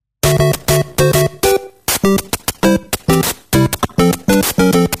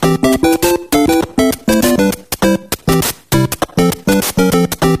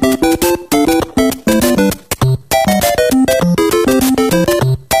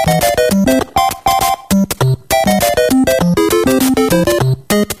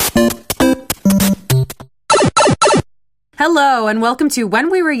and welcome to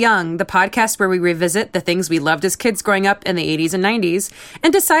When We Were Young, the podcast where we revisit the things we loved as kids growing up in the 80s and 90s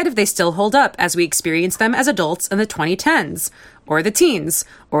and decide if they still hold up as we experience them as adults in the 2010s, or the teens,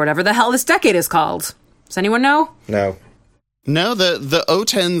 or whatever the hell this decade is called. Does anyone know? No. No, the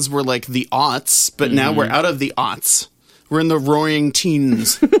O10s were like the aughts, but now we're out of the aughts. We're in the roaring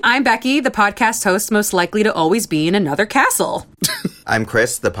teens. I'm Becky, the podcast host most likely to always be in another castle. I'm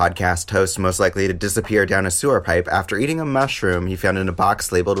Chris, the podcast host most likely to disappear down a sewer pipe after eating a mushroom he found in a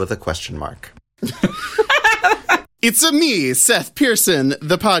box labeled with a question mark. It's me, Seth Pearson,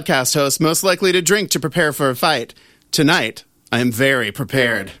 the podcast host most likely to drink to prepare for a fight. Tonight, I am very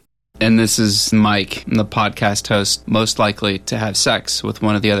prepared. And this is Mike, the podcast host most likely to have sex with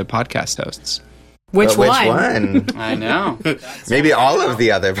one of the other podcast hosts. Which Which one? one? I know. Maybe all of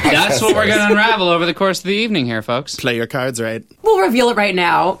the other podcast That's what we're going to hosts. unravel over the course of the evening here, folks. Play your cards right. We'll reveal it right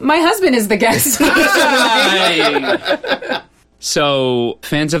now. My husband is the guest. Hi. So,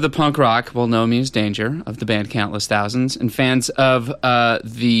 fans of the punk rock will know me as Danger of the band Countless Thousands, and fans of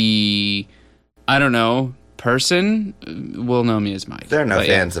person will know me as Mike. There are no But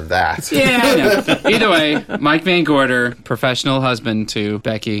fans of that. Yeah, I know. Either way, Mike Van Gorder, professional husband to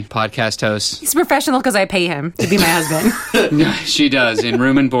Becky, podcast host. He's professional because I pay him to be my husband. She does, in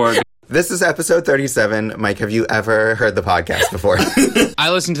room and board. This is episode 37. Mike, have you ever heard the podcast before?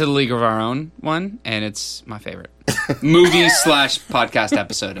 I listened to the League of Our Own one, and it's my favorite movie/podcast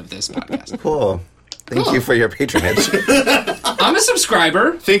episode of this podcast. Cool. Thank you for your patronage. I'm a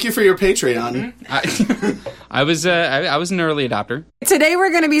subscriber. Thank you for your Patreon. I was an early adopter. Today we're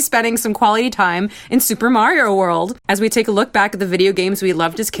going to be spending some quality time in Super Mario World as we take a look back at the video games we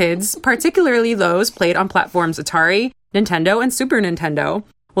loved as kids, particularly those played on platforms Atari, Nintendo, and Super Nintendo.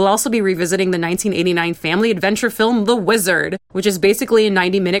 We'll also be revisiting the 1989 family adventure film The Wizard, which is basically a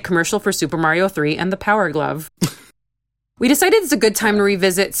 90-minute commercial for Super Mario 3 and the Power Glove. We decided it's a good time to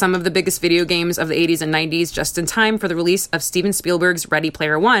revisit some of the biggest video games of the 80s and 90s just in time for the release of Steven Spielberg's Ready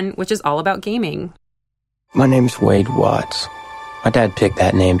Player One, which is all about gaming. My name's Wade Watts. My dad picked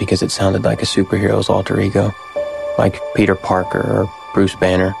that name because it sounded like a superhero's alter ego, like Peter Parker or Bruce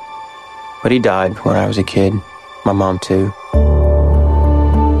Banner. But he died when I was a kid, my mom too.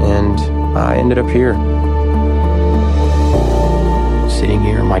 And I ended up here. Sitting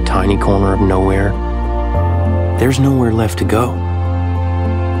here in my tiny corner of nowhere. There's nowhere left to go.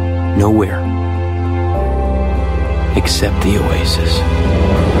 Nowhere. Except the Oasis.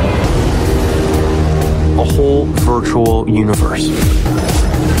 A whole virtual universe. Let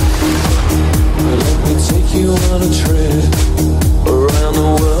me take you on a trip around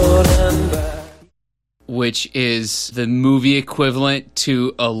the world and back. Which is the movie equivalent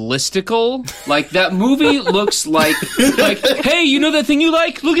to a listicle. Like, that movie looks like, hey, you know that thing you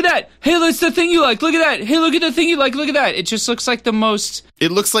like? Look at that. Hey, that's the thing you like. Look at that. Hey, look at the thing you like. Look at that. It just looks like the most...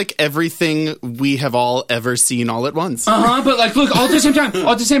 It looks like everything we have all ever seen all at once. But like, look, all at the same time.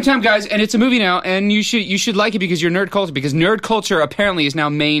 All at the same time, guys. And it's a movie now, and you should like it because you're nerd culture. Because nerd culture apparently is now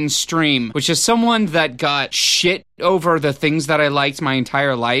mainstream, which is someone that got shit over the things that I liked my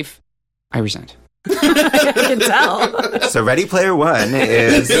entire life. I resent. I can tell. So Ready Player One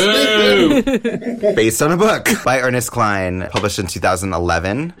is based on a book by Ernest Cline, published in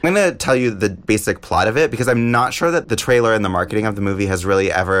 2011. I'm going to tell you the basic plot of it because I'm not sure that the trailer and the marketing of the movie has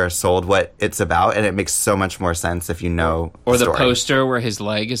really ever sold what it's about, and it makes so much more sense if you know Or the story. poster where his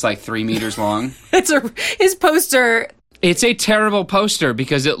leg is like 3 meters long. His poster. It's a terrible poster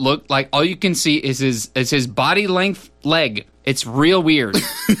because it looked like all you can see is his body length leg. It's real weird.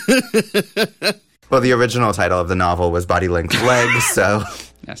 Well, the original title of the novel was Body Length Leg, so...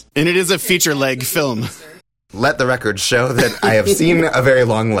 Yes. And it is a feature-length film. Let the record show that I have seen a very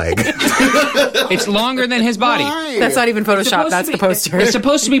long leg. It's longer than his body. That's not even Photoshop. That's the poster. It's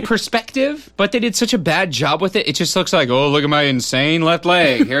supposed to be perspective, but they did such a bad job with it. It just looks like, oh, look at my insane left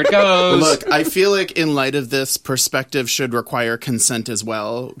leg. Here it goes. Look, I feel like in light of this, perspective should require consent as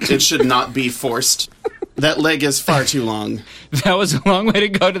well. It should not be forced. That leg is far too long. That was a long way to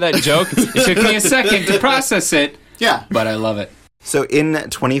go to that joke. It took me a second to process it. Yeah. But I love it. So in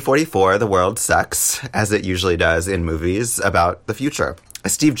 2044, the world sucks, as it usually does in movies about the future. A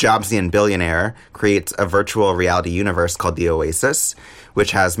Steve Jobsian billionaire creates a virtual reality universe called the Oasis,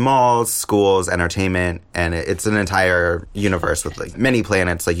 which has malls, schools, entertainment, and it's an entire universe with like many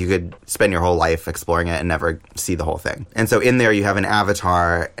planets. Like you could spend your whole life exploring it and never see the whole thing. And so in there you have an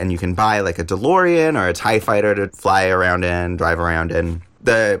avatar, and you can buy like a DeLorean or a TIE fighter to fly around in, drive around in.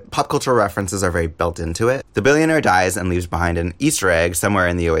 The pop cultural references are very built into it. The billionaire dies and leaves behind an Easter egg somewhere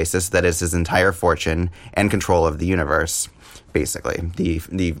in the Oasis that is his entire fortune and control of the universe. Basically,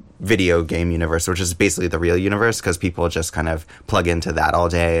 the video game universe, which is basically the real universe, because people just kind of plug into that all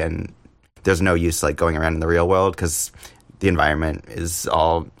day, and there's no use like going around in the real world because the environment is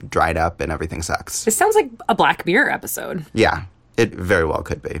all dried up and everything sucks. This sounds like a Black Mirror episode. Yeah, it very well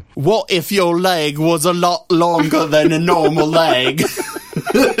could be. What if your leg was a lot longer than a normal leg?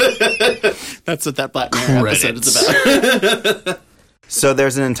 That's what that Black Mirror episode is about. So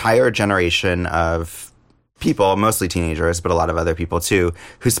there's an entire generation of people, mostly teenagers, but a lot of other people too,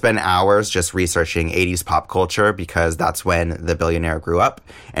 who spend hours just researching 80s pop culture because that's when the billionaire grew up,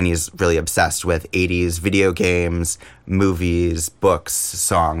 and he's really obsessed with 80s video games, movies, books,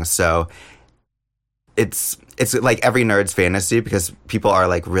 songs. So it's like every nerd's fantasy because people are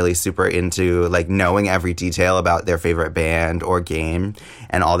like really super into like knowing every detail about their favorite band or game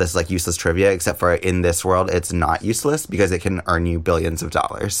and all this like useless trivia, except for in this world it's not useless because it can earn you billions of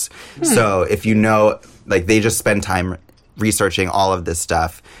dollars. So if you know, like they just spend time researching all of this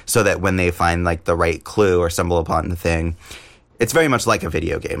stuff so that when they find like the right clue or stumble upon the thing, it's very much like a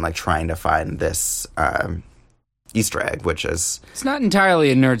video game, like trying to find this Easter egg, which is... It's not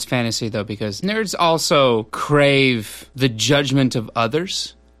entirely a nerd's fantasy, though, because nerds also crave the judgment of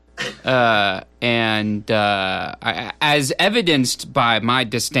others. As evidenced by my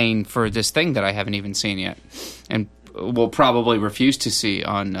disdain for this thing that I haven't even seen yet, and will probably refuse to see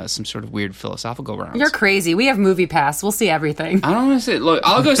on some sort of weird philosophical grounds. You're crazy. We have Movie Pass. We'll see everything. I don't want to see it. Look,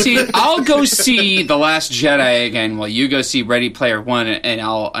 I'll go see The Last Jedi again while you go see Ready Player One, and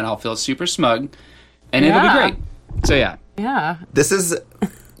I'll feel super smug, and it'll be great. So yeah. Yeah. This is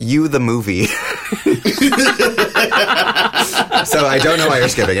You the Movie. So I don't know why you're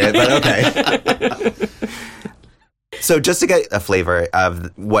skipping it, but okay. So just to get a flavor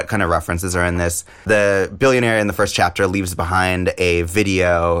of what kind of references are in this, the billionaire in the first chapter leaves behind a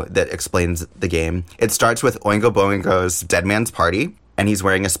video that explains the game. It starts with Oingo Boingo's Dead Man's Party, and he's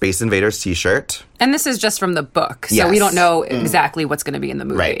wearing a Space Invaders t-shirt. And this is just from the book, so Yes. we don't know exactly what's going to be in the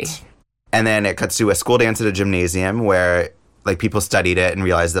movie. Right. And then it cuts to a school dance at a gymnasium where like people studied it and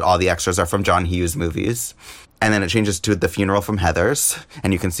realized that all the extras are from John Hughes movies. And then it changes to The Funeral from Heathers,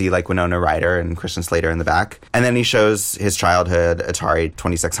 and you can see like Winona Ryder and Christian Slater in the back. And then he shows his childhood Atari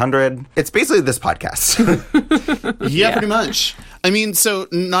 2600. It's basically this podcast. Yeah, pretty much. I mean, so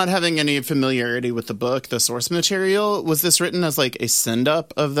not having any familiarity with the book, the source material, was this written as like a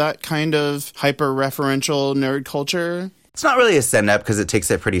send-up of that kind of hyper-referential nerd culture? It's not really a send-up because it takes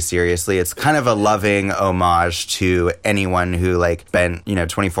it pretty seriously. It's kind of a loving homage to anyone who like spent,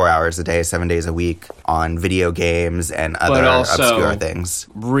 24 hours a day, 7 days a week on video games and other obscure things.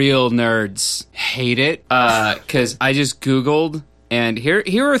 Real nerds hate it because I just Googled, and here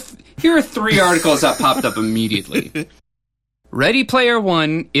are 3 articles that popped up immediately. Ready Player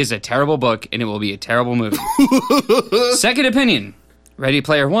One is a terrible book, and it will be a terrible movie. Second opinion. Ready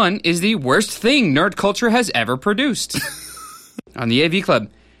Player One is the worst thing nerd culture has ever produced. On the AV Club,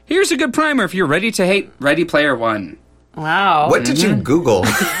 here's a good primer if you're ready to hate Ready Player One. Wow. What did you Google?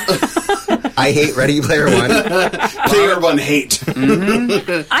 I hate Ready Player One. Player One hate.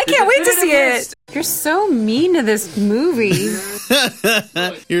 I can't wait to see it. You're so mean to this movie.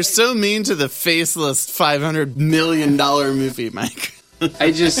 You're so mean to the faceless $500 million movie, Mike.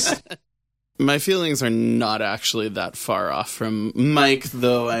 My feelings are not actually that far off from Mike,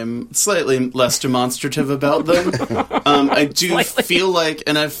 though I'm slightly less demonstrative about them. I do feel like,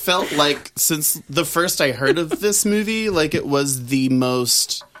 and I've felt like since the first I heard of this movie, like it was the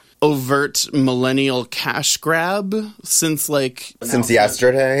most overt millennial cash grab since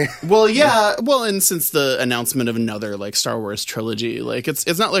yesterday. Well, yeah. Well, and since the announcement of another Star Wars trilogy,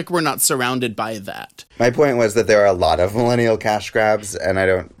 it's not like we're not surrounded by that. My point was that there are a lot of millennial cash grabs, and I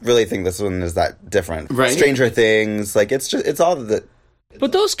don't really think this one is that different. Right. Stranger Things, it's all the.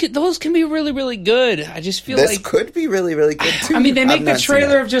 But those can be really, really good. I just feel this could be really, really good too. I mean, they make the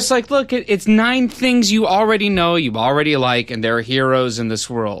trailer of just look, it's 9 things you already know, you already like, and they're heroes in this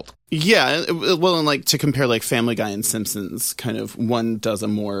world. Yeah, well, and to compare Family Guy and Simpsons, kind of one does a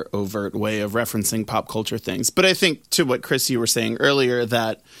more overt way of referencing pop culture things. But I think to what Chris, you were saying earlier,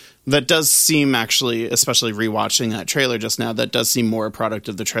 that does seem actually, especially rewatching that trailer just now, that does seem more a product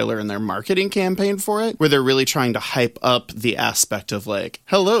of the trailer and their marketing campaign for it, where they're really trying to hype up the aspect of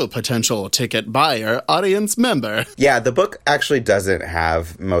hello, potential ticket buyer, audience member. Yeah, the book actually doesn't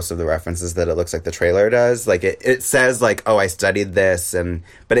have most of the references that it looks like the trailer does. It says oh, I studied this,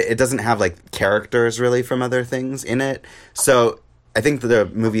 but it doesn't have characters really from other things in it. So I think the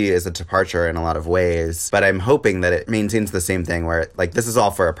movie is a departure in a lot of ways, but I'm hoping that it maintains the same thing where, like, this is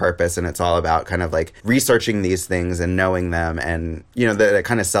all for a purpose and it's all about kind of, like, researching these things and knowing them, and, you know, that it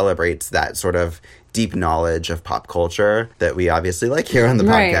kind of celebrates that sort of deep knowledge of pop culture that we obviously like here on the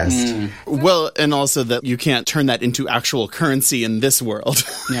podcast. Well, and also that you can't turn that into actual currency in this world.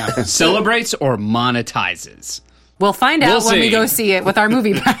 Yeah. Celebrates or monetizes. We'll find out when we go see it with our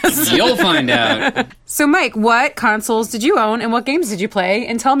movie pass. You'll find out. So, Mike, what consoles did you own and what games did you play?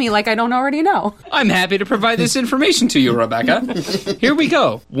 And tell me like I don't already know. I'm happy to provide this information to you, Rebecca. Here we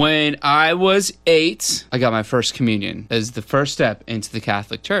go. When I was 8, I got my first communion as the first step into the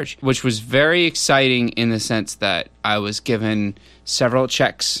Catholic Church, which was very exciting in the sense that I was given several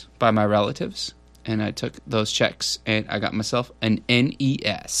checks by my relatives, and I took those checks and I got myself an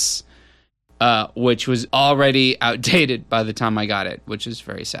NES. Which was already outdated by the time I got it, which is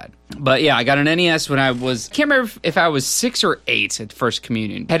very sad. But yeah, I got an NES when I can't remember if I was 6 or 8 at First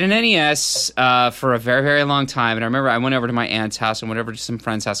Communion. Had an NES for a very, very long time. And I remember I went over to my aunt's house and went over to some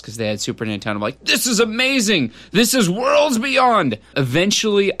friend's house because they had Super Nintendo. I'm like, this is amazing. This is worlds beyond.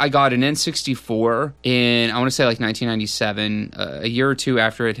 Eventually, I got an N64 in, I want to say like 1997, a year or two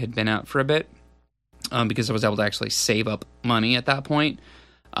after it had been out for a bit, because I was able to actually save up money at that point.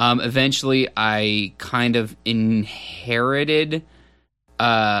 Eventually, I kind of inherited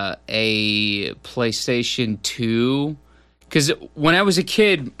a PlayStation 2. Because when I was a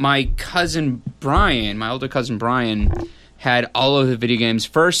kid, my cousin Brian, my older cousin Brian, had all of the video games.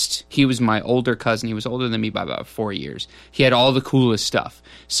 First, he was my older cousin. He was older than me by about 4 years. He had all the coolest stuff.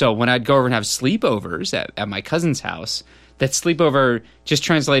 So when I'd go over and have sleepovers at my cousin's house, that sleepover just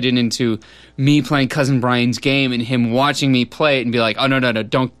translated into me playing Cousin Brian's game and him watching me play it and be like, oh, no,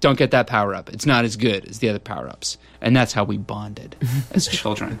 don't get that power-up. It's not as good as the other power-ups. And that's how we bonded as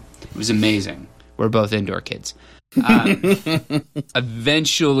children. It was amazing. We're both indoor kids.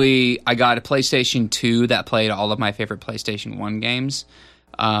 Eventually, I got a PlayStation 2 that played all of my favorite PlayStation 1 games,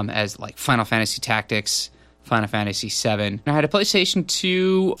 as like Final Fantasy Tactics, Final Fantasy VII. I had a PlayStation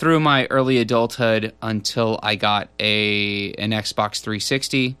 2 through my early adulthood until I got an Xbox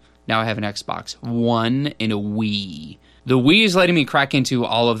 360. Now I have an Xbox One and a Wii. The Wii is letting me crack into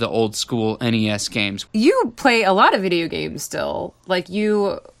all of the old school NES games. You play a lot of video games still. Like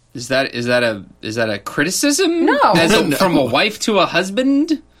you... Is that a criticism? No. From a wife to a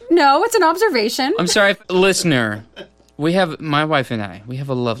husband? No, it's an observation. I'm sorry, listener. My wife and I, we have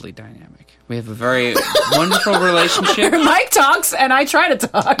a lovely dynamic. We have a very wonderful relationship. Mike talks, and I try to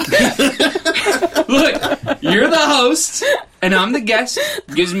talk. Look, you're the host, and I'm the guest.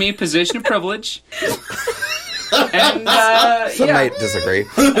 Gives me a position of privilege. And, Some might disagree.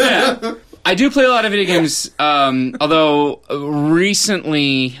 Yeah. I do play a lot of video games, although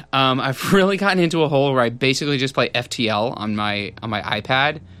recently I've really gotten into a hole where I basically just play FTL on my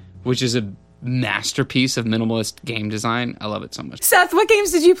iPad, which is a masterpiece of minimalist game design. I love it so much. Seth, what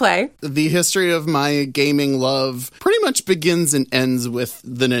games did you play? The history of my gaming love pretty much begins and ends with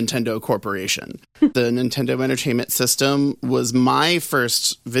the Nintendo Corporation. The Nintendo Entertainment System was my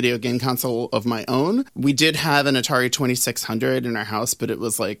first video game console of my own. We did have an Atari 2600 in our house, but it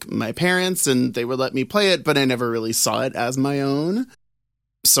was like my parents, and they would let me play it, but I never really saw it as my own.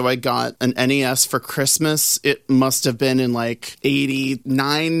 So I got an NES for Christmas. It must have been in like 89,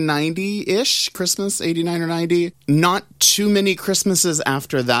 90-ish, Christmas, 89 or 90. Not too many Christmases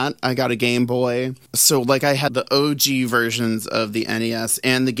after that, I got a Game Boy. So like I had the OG versions of the NES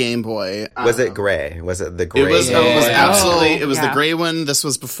and the Game Boy. Was it gray? Was it the gray? It was absolutely, it was yeah. the gray one. This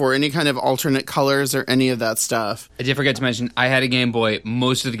was before any kind of alternate colors or any of that stuff. I did forget to mention, I had a Game Boy.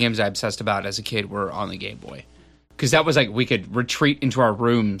 Most of the games I obsessed about as a kid were on the Game Boy. Because that was like, we could retreat into our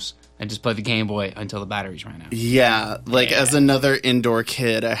rooms and just play the Game Boy until the batteries ran out. Yeah, as another indoor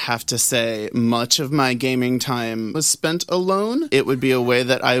kid, I have to say much of my gaming time was spent alone. It would be a way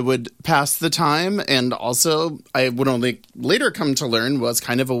that I would pass the time, and also I would only later come to learn was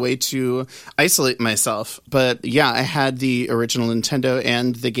kind of a way to isolate myself. But yeah, I had the original Nintendo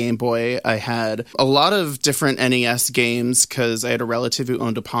and the Game Boy. I had a lot of different NES games because I had a relative who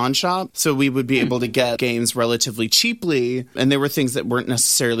owned a pawn shop, so we would be able to get games relatively cheaply, and there were things that weren't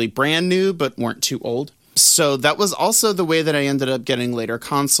necessarily brand new but weren't too old. So that was also the way that I ended up getting later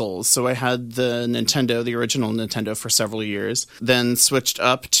consoles. So I had the Nintendo, the original Nintendo, for several years, then switched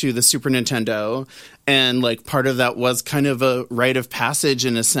up to the Super Nintendo. And like part of that was kind of a rite of passage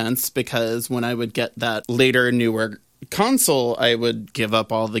in a sense, because when I would get that later, newer console, I would give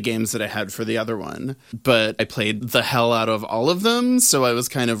up all the games that I had for the other one, but I played the hell out of all of them, so I was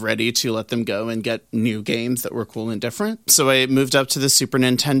kind of ready to let them go and get new games that were cool and different. So I moved up to the Super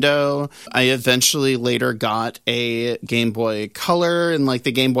Nintendo. I eventually later got a Game Boy Color and like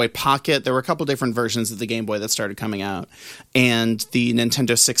the Game Boy Pocket. There were a couple different versions of the Game Boy that started coming out. And the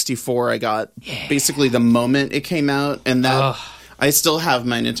Nintendo 64 I got basically the moment it came out, and that... I still have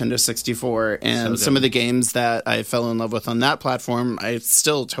my Nintendo 64, and some of the games that I fell in love with on that platform, I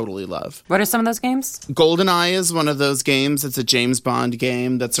still totally love. What are some of those games? GoldenEye is one of those games. It's a James Bond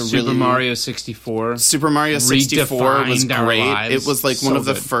game. That's a Super Mario 64. Super Mario 64 was Redefined our great. lives. It was like So one of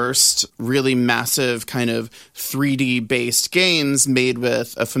the good. first really massive kind of 3D-based games made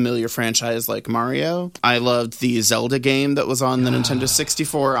with a familiar franchise like Mario. I loved the Zelda game that was on the Nintendo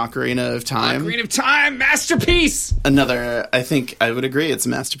 64, Ocarina of Time. Ocarina of Time, masterpiece! Another, I think I would agree, it's a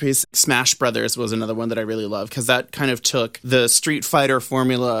masterpiece. Smash Brothers was another one that I really loved because that kind of took the Street Fighter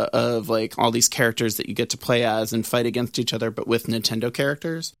formula of like all these characters that you get to play as and fight against each other, but with Nintendo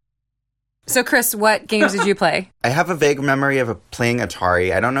characters. So, Chris, what games did you play? I have a vague memory of playing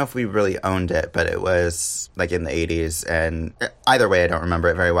Atari. I don't know if we really owned it, but it was like in the 80s. And either way, I don't remember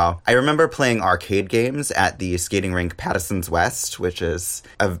it very well. I remember playing arcade games at the skating rink Patterson's West, which is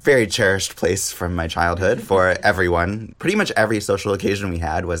a very cherished place from my childhood for everyone. Pretty much every social occasion we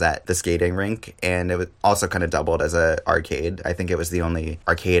had was at the skating rink. And it was also kind of doubled as an arcade. I think it was the only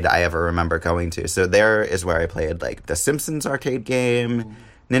arcade I ever remember going to. So there is where I played like the Simpsons arcade game,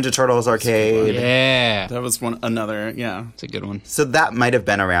 Ninja Turtles arcade. Yeah. That was another. It's a good one. So that might have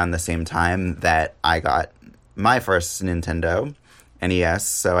been around the same time that I got my first Nintendo NES.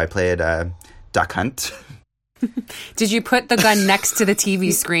 So I played Duck Hunt. Did you put the gun next to the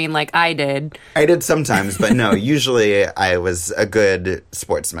TV screen like I did? I did sometimes, but no, usually I was a good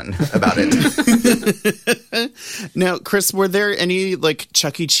sportsman about it. Now, Chris, were there any like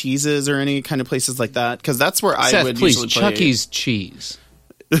Chuck E. Cheese's or any kind of places like that? Because that's where I Seth, would please, usually play. Chuck E's cheese.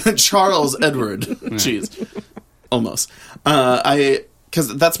 Charles Edward Cheese. Almost.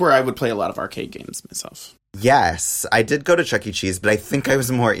 Because that's where I would play a lot of arcade games myself. Yes, I did go to Chuck E. Cheese, but I think I was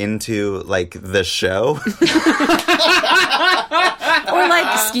more into, like, the show. Or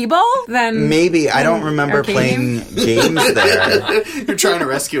like skee-ball? Then Maybe. I don't remember arcade playing games there. You're trying to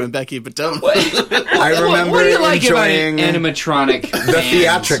rescue him, Becky, but don't. I remember What do you like about enjoying an animatronic? the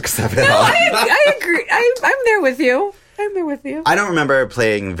theatrics of it all. I agree. I'm there with you. I'm there with you. I don't remember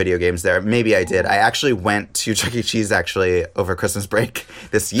playing video games there. Maybe I did. I actually went to Chuck E. Cheese over Christmas break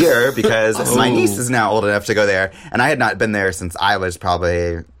this year because my niece is now old enough to go there. And I had not been there since I was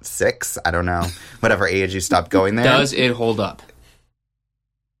probably 6. I don't know. Whatever age you stopped going there. Does it hold up?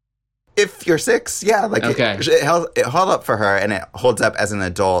 If you're 6, yeah. Like Okay. it held up for her, and it holds up as an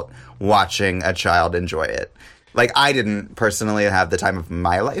adult watching a child enjoy it. Like, I didn't personally have the time of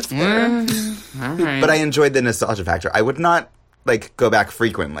my life there. All right. But I enjoyed the nostalgia factor. I would not, like, go back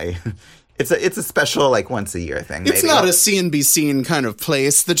frequently. It's a special, like, once a year thing, maybe. It's not a see and be seen kind of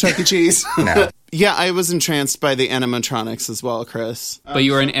place, the Chuck E. Cheese. No. Yeah, I was entranced by the animatronics as well, Chris. But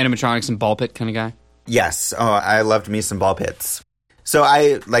you were an animatronics and ball pit kind of guy? Yes. Oh, I loved me some ball pits. So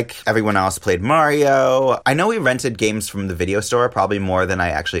I, like everyone else, played Mario. I know we rented games from the video store probably more than I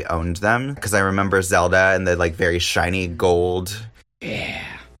actually owned them, because I remember Zelda and the, like, very shiny gold. Yeah.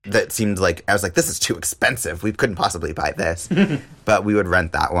 That seemed like, I was like, this is too expensive. We couldn't possibly buy this. But we would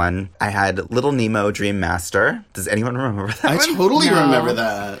rent that one. I had Little Nemo Dream Master. Does anyone remember that I one? totally remember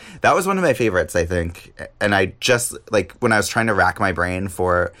that. That was one of my favorites, I think. And I just, like, when I was trying to rack my brain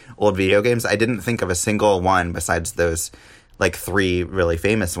for old video games, I didn't think of a single one besides those, like, 3 really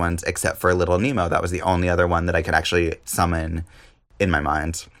famous ones, except for Little Nemo. That was the only other one that I could actually summon in my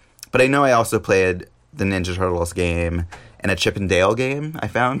mind. But I know I also played the Ninja Turtles game and a Chip and Dale game, I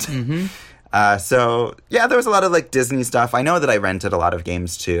found. Mm-hmm. So, yeah, there was a lot of, like, Disney stuff. I know that I rented a lot of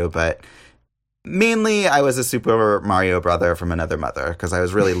games, too, but mainly I was a Super Mario brother from another mother, because I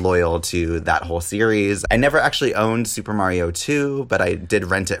was really loyal to that whole series. I never actually owned Super Mario 2, but I did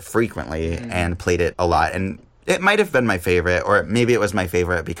rent it frequently and played it a lot. And it might have been my favorite, or maybe it was my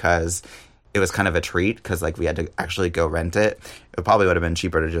favorite because it was kind of a treat, because, like, we had to actually go rent it. It probably would have been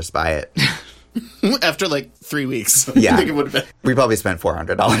cheaper to just buy it. After, like, 3 weeks. Yeah. I think it would have been. We probably spent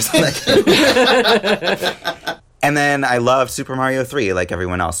 $400 on it. And then I loved Super Mario 3, like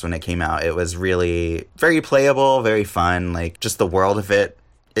everyone else, when it came out. It was really very playable, very fun. Like, just the world of it.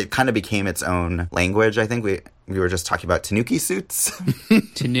 It kind of became its own language. I think we were just talking about Tanuki suits.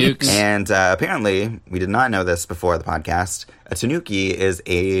 Tanukes. And apparently, we did not know this before the podcast, a Tanuki is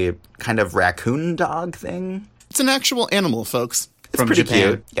a kind of raccoon dog thing. It's an actual animal, folks. It's From pretty Japan.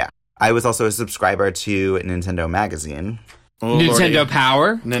 cute. Yeah. I was also a subscriber to Nintendo Magazine. Oh, Nintendo Lordy.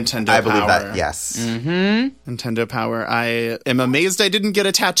 Power. Nintendo I believe Power. that, yes. Nintendo Power. I am amazed I didn't get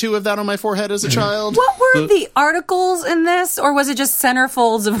a tattoo of that on my forehead as a child. What were the articles in this, or was it just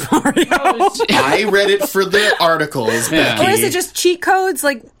centerfolds of Mario? I read it for the articles, Becky. Or is it just cheat codes?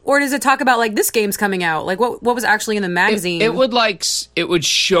 Like, or does it talk about like this game's coming out? Like, what was actually in the magazine? It would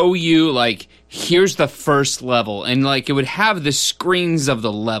show you like, here's the first level, and like it would have the screens of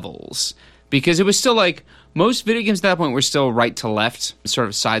the levels, because it was still like, most video games at that point were still right to left, sort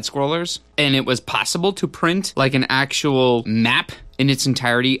of side scrollers, and it was possible to print like an actual map in its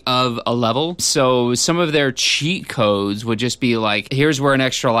entirety of a level. So some of their cheat codes would just be like, here's where an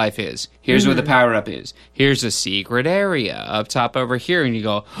extra life is. Here's where the power up is. Here's a secret area up top over here. And you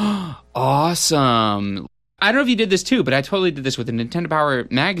go, oh, awesome. I don't know if you did this too, but I totally did this with the Nintendo Power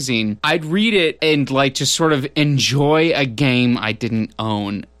magazine. I'd read it and like just sort of enjoy a game I didn't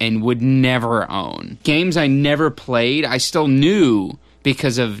own and would never own. Games I never played, I still knew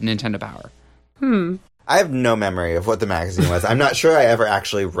because of Nintendo Power. I have no memory of what the magazine was. I'm not sure I ever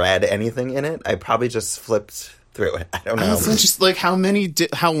actually read anything in it. I probably just flipped through it. I don't know. So just like how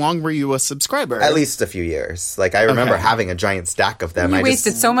long were you a subscriber? At least a few years. Like, I remember having a giant stack of them. You I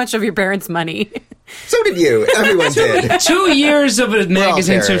wasted so much of your parents' money. So did you. Everyone did. 2 years of a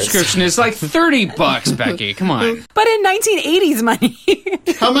magazine parents. subscription is like $30, Becky. Come on. But in 1980s money.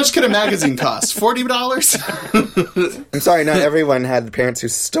 How much could a magazine cost? $40? I'm sorry, not everyone had parents who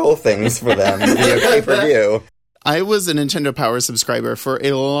stole things for them via pay-per-view. I was a Nintendo Power subscriber for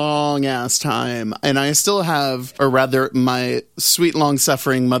a long-ass time, and I still have, or rather, my sweet,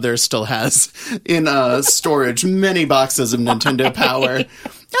 long-suffering mother still has, in storage, many boxes of Nintendo Power.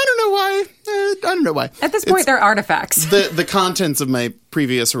 I don't know why. At this point, they're artifacts. The contents of my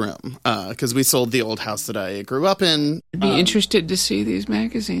previous room, because we sold the old house that I grew up in. I'd be interested to see these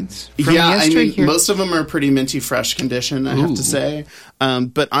magazines. From Yeah, I yesterday mean, here. most of them are pretty minty fresh condition, I have to say.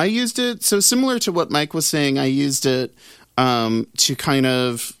 But I used it, so similar to what Mike was saying, I used it to kind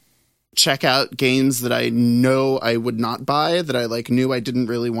of check out games that I know I would not buy, that I like knew I didn't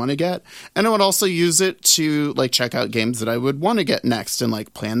really want to get. And I would also use it to like check out games that I would want to get next and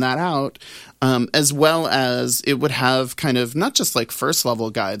like plan that out. As well as it would have kind of not just like first level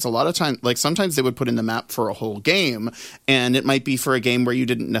guides. A lot of times, like sometimes they would put in the map for a whole game, and it might be for a game where you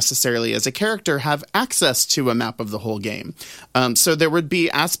didn't necessarily as a character have access to a map of the whole game. So there would be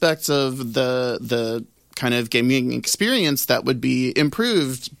aspects of the kind of gaming experience that would be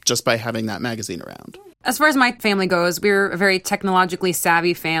improved just by having that magazine around. As far as my family goes, we were a very technologically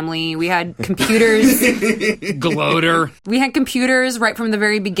savvy family. We had computers. Gloater. We had computers right from the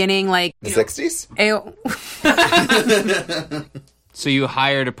very beginning, like The 60s? So you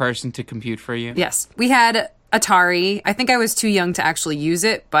hired a person to compute for you? Yes. We had Atari. I think I was too young to actually use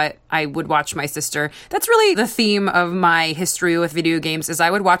it, but I would watch my sister. That's really the theme of my history with video games, is I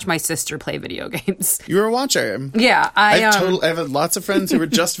would watch my sister play video games. You were a watcher. Yeah, I have lots of friends who were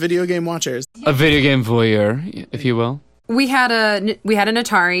just video game watchers. A video game voyeur, if you will. We had an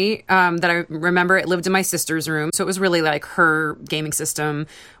Atari that I remember. It lived in my sister's room, so it was really like her gaming system.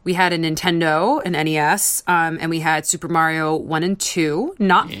 We had a Nintendo, an NES, and we had Super Mario 1 and 2,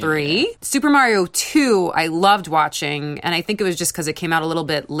 not 3. Super Mario 2, I loved watching, and I think it was just because it came out a little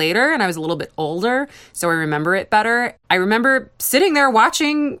bit later, and I was a little bit older, so I remember it better. I remember sitting there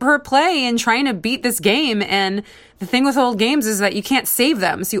watching her play and trying to beat this game, and the thing with old games is that you can't save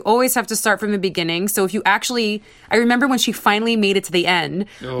them, so you always have to start from the beginning. So if you actually, I remember when she finally made it to the end,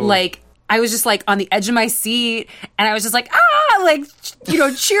 like, I was just like on the edge of my seat, and I was just like, like, you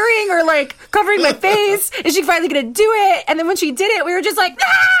know, cheering or like covering my face. Is she finally gonna do it? And then when she did it, we were just like,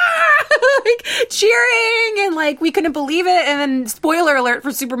 like cheering, and like we couldn't believe it. And then spoiler alert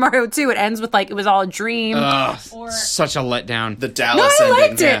for Super Mario 2, it ends with like it was all a dream. Such a letdown. The No, Dallas I ending.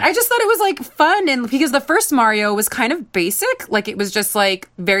 liked it. yeah. I just thought it was like fun, and because the first Mario was kind of basic, like it was just like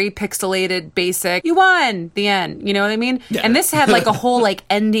very pixelated, basic. You won, the end. You know what I mean? Yeah. And this had like a whole like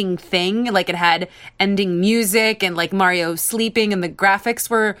ending thing. Like it had ending music and like Mario sleeping, and the graphics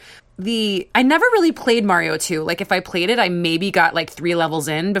were I never really played Mario 2. Like if I played it, I maybe got like 3 levels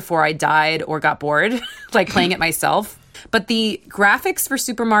in before I died or got bored, like playing it myself. But the graphics for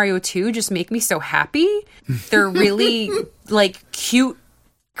Super Mario 2 just make me so happy. They're really like cute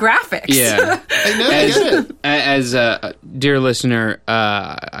graphics. Yeah. I know, I get it. As a dear listener,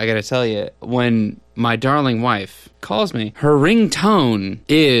 I gotta tell you, when my darling wife calls me, her ringtone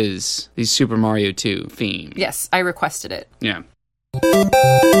is the Super Mario 2 theme. Yes, I requested it. Yeah.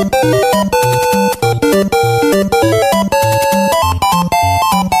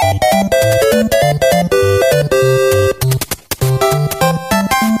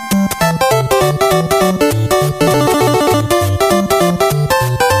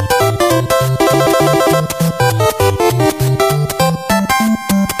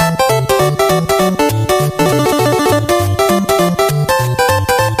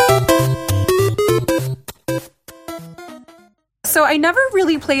 So I never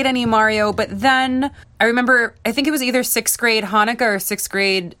really played any Mario, but then I remember, I think it was either 6th grade Hanukkah or 6th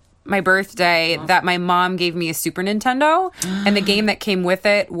grade my birthday, that my mom gave me a Super Nintendo, and the game that came with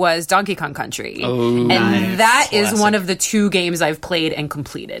it was Donkey Kong Country. Oh, and that is one of the 2 games I've played and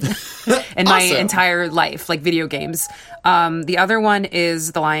completed in my entire life, like video games. The other one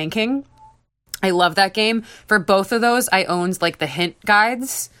is The Lion King. I love that game. For both of those, I owned like the hint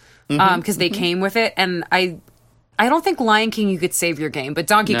guides because they came with it, and I don't think Lion King you could save your game, but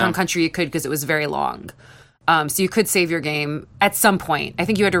Donkey Kong Country you could because it was very long. So you could save your game at some point. I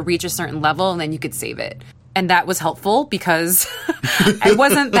think you had to reach a certain level and then you could save it. And that was helpful because I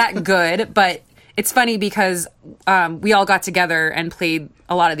wasn't that good, but it's funny because we all got together and played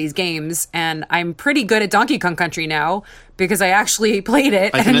a lot of these games, and I'm pretty good at Donkey Kong Country now because I actually played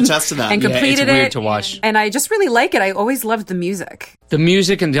it. I can attest to that. And completed it's weird it to watch. And I just really like it. I always loved the music. The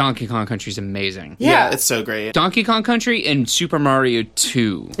music in Donkey Kong Country is amazing. Yeah, it's so great. Donkey Kong Country and Super Mario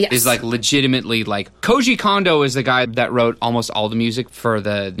 2 Yes. is like legitimately like Koji Kondo is the guy that wrote almost all the music for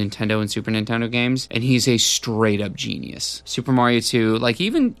the Nintendo and Super Nintendo games, and he's a straight up genius. Super Mario 2, like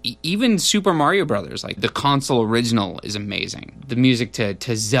even Super Mario Brothers, like the console original is amazing. The music to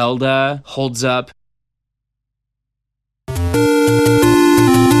Zelda holds up.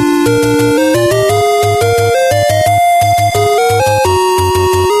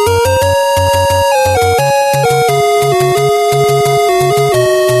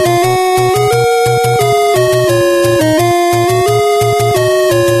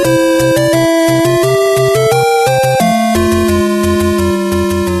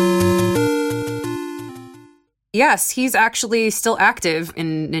 Yes, he's actually still active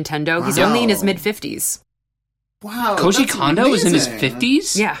in Nintendo. He's only in his mid-50s. Wow. Koji that's Kondo was in his amazing.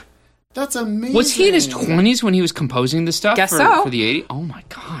 50s? Yeah. That's amazing. Was he in his 20s when he was composing the stuff Guess for so. the 80s? Oh my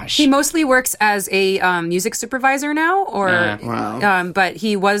gosh. He mostly works as a music supervisor now, Wow. but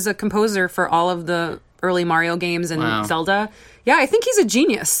he was a composer for all of the early Mario games and Wow. Zelda. Yeah, I think he's a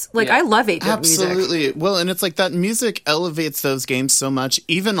genius. Like, I love 8-bit music. Absolutely. Well, and it's like that music elevates those games so much,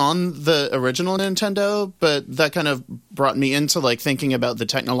 even on the original Nintendo, but that kind of brought me into like thinking about the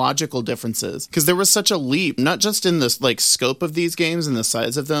technological differences, because there was such a leap, not just in the like scope of these games and the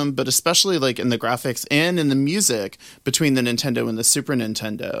size of them, but especially like in the graphics and in the music between the Nintendo and the Super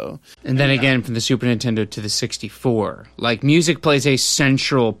Nintendo. And then again, from the Super Nintendo to the 64. Like, music plays a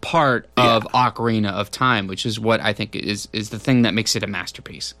central part of Ocarina of Time, which is what I think is the thing that makes it a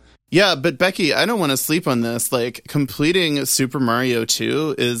masterpiece. Yeah, but Becky, I don't want to sleep on this. Like, completing Super Mario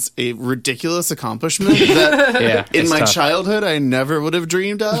 2 is a ridiculous accomplishment that in my childhood I never would have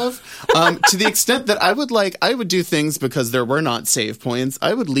dreamed of. To the extent that I would do things because there were not save points.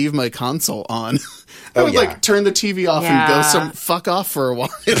 I would leave my console on. I would like turn the TV off and go fuck off for a while.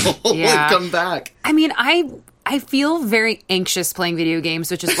 Like, come back. I mean, I feel very anxious playing video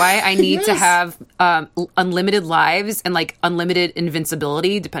games, which is why I need to have unlimited lives and like unlimited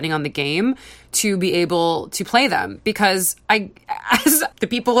invincibility, depending on the game, to be able to play them. Because as the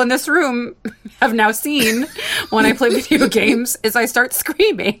people in this room have now seen, when I play video games, is I start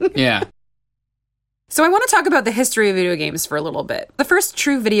screaming. Yeah. So I want to talk about the history of video games for a little bit. The first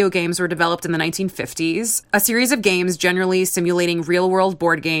true video games were developed in the 1950s. A series of games generally simulating real-world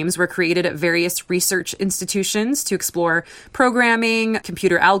board games were created at various research institutions to explore programming,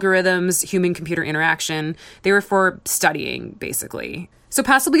 computer algorithms, human-computer interaction. They were for studying, basically. So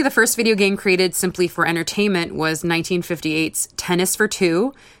possibly the first video game created simply for entertainment was 1958's Tennis for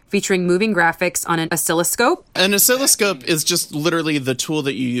Two, featuring moving graphics on an oscilloscope. An oscilloscope is just literally the tool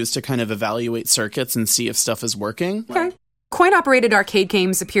that you use to kind of evaluate circuits and see if stuff is working. Okay. Coin-operated arcade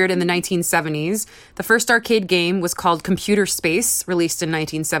games appeared in the 1970s. The first arcade game was called Computer Space, released in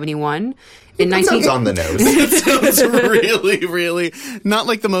 1971. Sounds on the nose. It sounds really, really not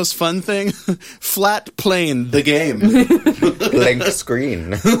like the most fun thing. Flat plane, the game. Blank screen.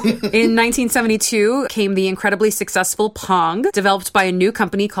 In 1972 came the incredibly successful Pong, developed by a new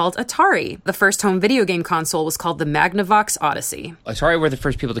company called Atari. The first home video game console was called the Magnavox Odyssey. Atari were the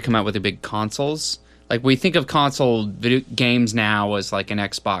first people to come out with the big consoles. Like, we think of console video games now as like an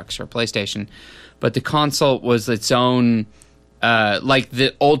Xbox or PlayStation, but the console was its own, like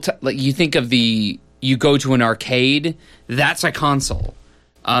the old, like you think of you go to an arcade, that's a console.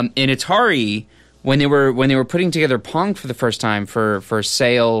 In Atari, when they were putting together Pong for the first time for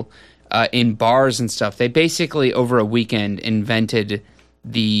sale in bars and stuff, they basically over a weekend invented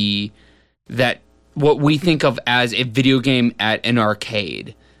what we think of as a video game at an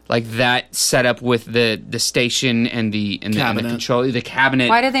arcade. Like that setup with the station and the control, the cabinet.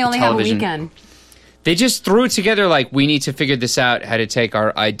 Why did they only have a television. weekend? They just threw it together like, we need to figure this out, how to take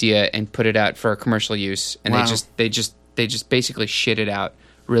our idea and put it out for commercial use. And Wow. they just they just basically shit it out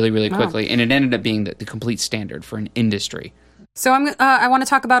really, really quickly. And it ended up being the complete standard for an industry. So I want to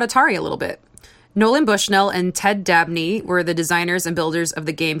talk about Atari a little bit. Nolan Bushnell and Ted Dabney were the designers and builders of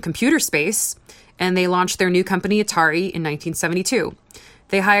the game Computer Space, and they launched their new company Atari in 1972.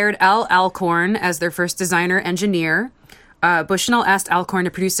 They hired Al Alcorn as their first designer engineer. Bushnell asked Alcorn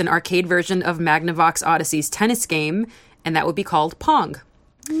to produce an arcade version of Magnavox Odyssey's tennis game, and that would be called Pong.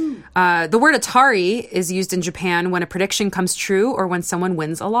 The word Atari is used in Japan when a prediction comes true or when someone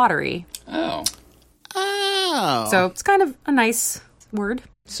wins a lottery. Oh. So it's kind of a nice word.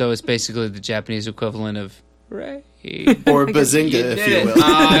 So it's basically the Japanese equivalent of Ray. Or Bazinga, if you will.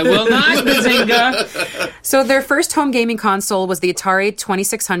 I will not Bazinga. So their first home gaming console was the Atari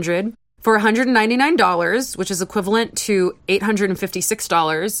 2600 for $199, which is equivalent to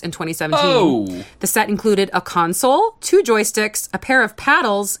 $856 in 2017. Oh. The set included a console, 2 joysticks, a pair of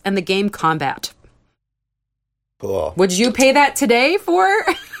paddles, and the game Combat. Cool. Would you pay that today for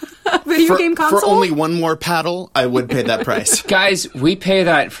a video game console? For only one more paddle, I would pay that price. Guys, we pay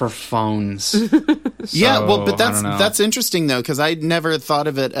that for phones. Yeah, well, but I don't know. that's interesting, though, because I never thought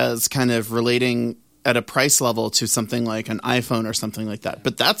of it as kind of relating at a price level to something like an iPhone or something like that.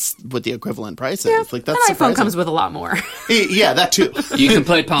 But that's what the equivalent price is. Like, that's an iPhone surprising. comes with a lot more. Yeah, that too. You can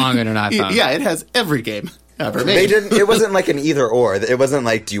play Pong on an iPhone. Yeah, it has every game ever made. They didn't. It wasn't like an either or. It wasn't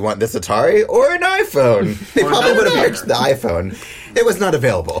like, do you want this Atari or an iPhone? They probably would have picked the iPhone. It was not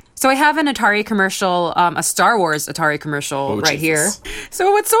available. So I have an Atari commercial, a Star Wars Atari commercial right Jesus. here.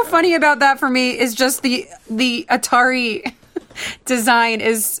 So what's so funny about that for me is just the Atari design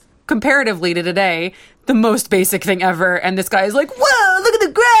is comparatively to today the most basic thing ever. And this guy is like, whoa, look at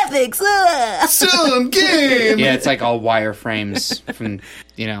the graphics. Some game! Yeah, it's like all wireframes from,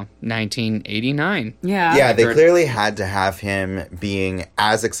 1989. Yeah. Yeah, they clearly had to have him being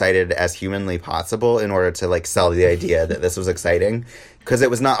as excited as humanly possible in order to like sell the idea that this was exciting. Because it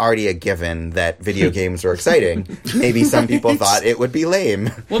was not already a given that video games were exciting. Maybe some people thought it would be lame.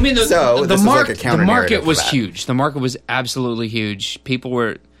 Well, I mean, this was like a counter the market narrative was for that. huge. The market was absolutely huge. People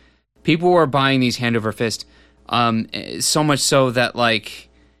were buying these hand over fist. So much so that like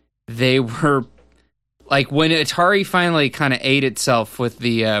they were like when Atari finally kind of ate itself with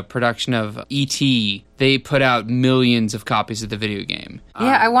the production of E.T., they put out millions of copies of the video game.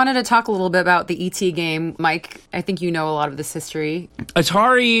 Yeah, I wanted to talk a little bit about the E.T. game. Mike, I think you know a lot of this history.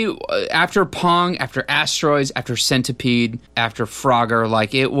 Atari, after Pong, after Asteroids, after Centipede, after Frogger,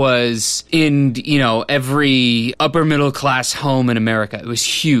 like it was in, every upper middle class home in America. It was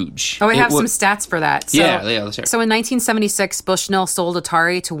huge. Oh, I have some stats for that. So, Yeah, let's hear it. So in 1976, Bushnell sold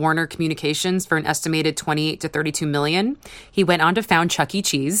Atari to Warner Communications for an estimated 28 to 32 million. He went on to found Chuck E.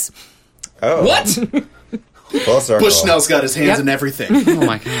 Cheese. Oh. What? Full circle. Bushnell's got his hands in everything. Oh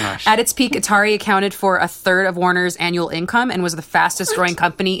my gosh. At its peak, Atari accounted for a third of Warner's annual income and was the fastest growing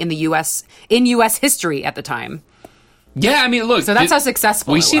company in the U.S. history at the time. Yeah, I mean, look. So that's how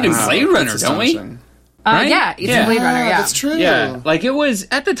successful we it see it in was. Blade Runner, don't we? Astonishing. Right? Yeah, it's Yeah. in Blade Runner, yeah. That's true. Yeah, like it was,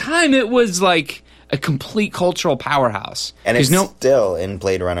 at the time, it was like a complete cultural powerhouse. And 'Cause it's still in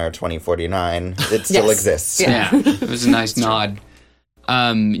Blade Runner 2049. It still Yes. exists. Yeah. it was a nice nod.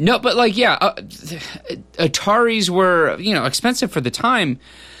 No, but like, Ataris were, expensive for the time,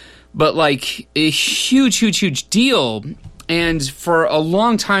 but like a huge, huge, huge deal. And for a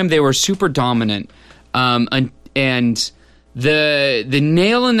long time, they were super dominant. And the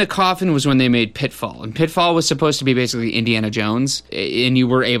nail in the coffin was when they made Pitfall. And Pitfall was supposed to be basically Indiana Jones. And you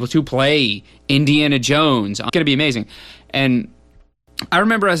were able to play Indiana Jones. It's going to be amazing. And I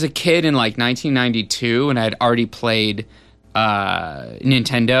remember as a kid in like 1992, and I had already played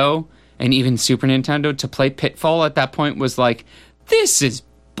Nintendo and even Super Nintendo, to play Pitfall at that point was like, this is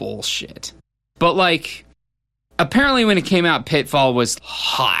bullshit. But like, apparently when it came out, Pitfall was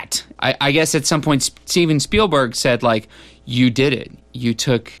hot. I guess at some point Steven Spielberg said like, you did it. You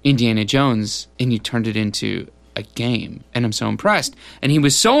took Indiana Jones and you turned it into a game. And I'm so impressed. And he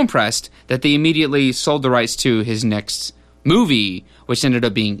was so impressed that they immediately sold the rights to his next movie, which ended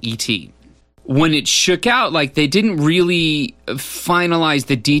up being E.T. When it shook out, like, they didn't really finalize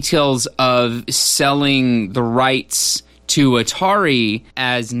the details of selling the rights to Atari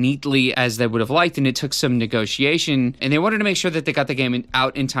as neatly as they would have liked, and it took some negotiation, and they wanted to make sure that they got the game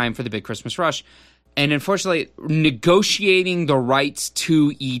out in time for the big Christmas rush. And unfortunately, negotiating the rights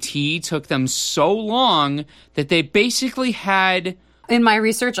to E.T. took them so long that they basically had... In my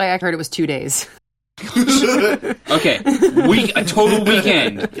research, I heard it was 2 days. Okay, a total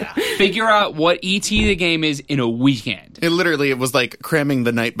weekend. Figure out what E.T. the game is in a weekend. It was like cramming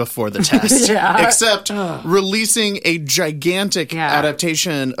the night before the test. Yeah. Except releasing a gigantic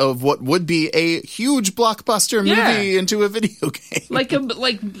adaptation of what would be a huge blockbuster movie into a video game. Like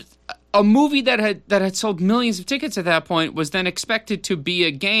a movie that had sold millions of tickets at that point was then expected to be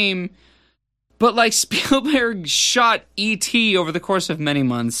a game, but like Spielberg shot E.T. over the course of many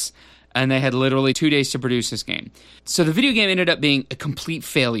months, and they had literally 2 days to produce this game. So the video game ended up being a complete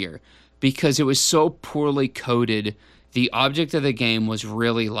failure because it was so poorly coded. The object of the game was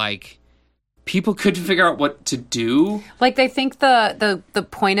really like people couldn't figure out what to do. Like, they think the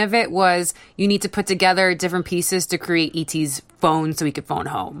point of it was you need to put together different pieces to create E.T.'s phone so he could phone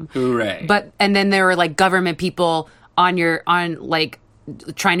home. Hooray. And then there were like government people on like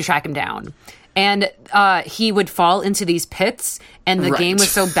trying to track him down. And he would fall into these pits, and the game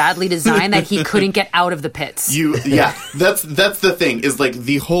was so badly designed that he couldn't get out of the pits. That's the thing, is like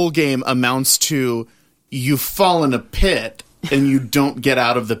the whole game amounts to you fall in a pit and you don't get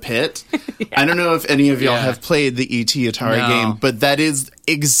out of the pit. I don't know if any of y'all have played the E.T. Atari game, but that is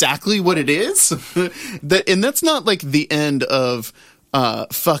exactly what it is. And that's not like the end of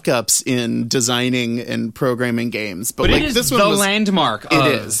fuck ups in designing and programming games, but like it is this the one was landmark.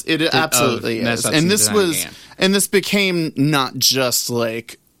 It absolutely is, and this became not just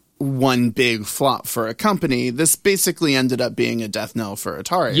like one big flop for a company. This basically ended up being a death knell for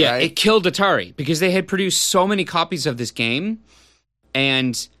Atari. Yeah, right? It killed Atari because they had produced so many copies of this game,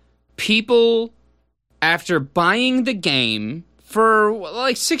 and people, after buying the game for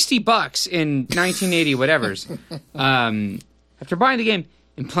like $60 in 1980, whatever's, after buying the game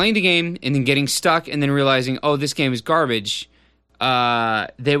and playing the game and then getting stuck and then realizing, oh, this game is garbage,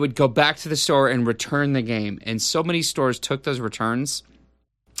 they would go back to the store and return the game. And so many stores took those returns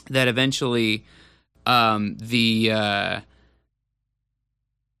that eventually they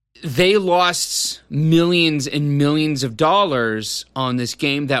lost millions and millions of dollars on this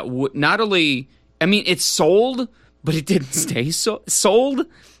game that would not only, I mean, it sold, but it didn't stay sold.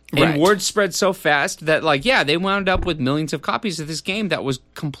 And word spread so fast that, like, they wound up with millions of copies of this game that was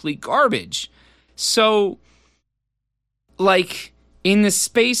complete garbage. So, like, in the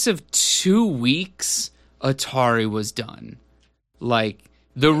space of 2 weeks, Atari was done. Like,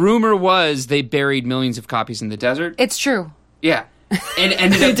 the rumor was they buried millions of copies in the desert. It's true. Yeah. And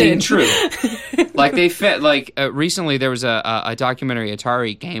ended up being true. Like, they recently there was a documentary,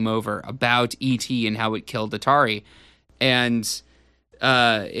 Atari Game Over, about E.T. and how it killed Atari. And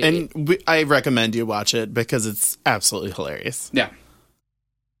I recommend you watch it because it's absolutely hilarious. Yeah.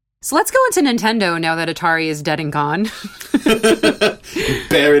 So let's go into Nintendo now that Atari is dead and gone.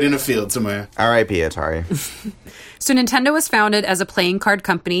 Buried in a field somewhere. R.I.P. Atari. So Nintendo was founded as a playing card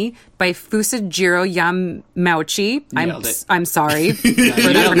company by Fusajiro Yamauchi. I'm sorry for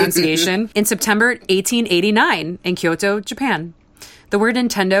the pronunciation. In September 1889 in Kyoto, Japan. The word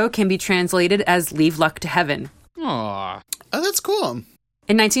Nintendo can be translated as leave luck to heaven. Aww. Oh, that's cool.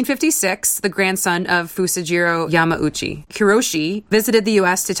 In 1956, the grandson of Fusajiro Yamauchi, Hiroshi, visited the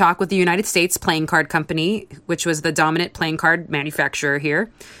U.S. to talk with the United States Playing Card Company, which was the dominant playing card manufacturer here.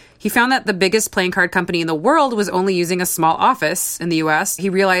 He found that the biggest playing card company in the world was only using a small office in the U.S. He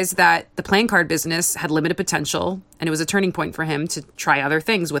realized that the playing card business had limited potential, and it was a turning point for him to try other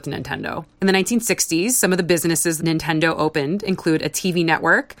things with Nintendo. In the 1960s, some of the businesses Nintendo opened include a TV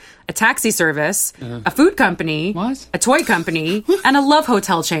network, a taxi service, a food company, a toy company, and a love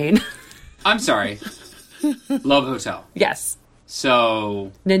hotel chain. I'm sorry. Love Hotel. Yes.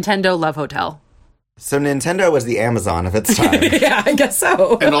 So... Nintendo Love Hotel. So Nintendo was the Amazon of its time. Yeah, I guess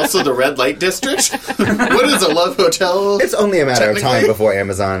so. And also the red light district? What is a love hotel? It's only a matter of time before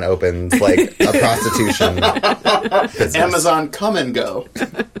Amazon opens, like, a prostitution business. Amazon come and go.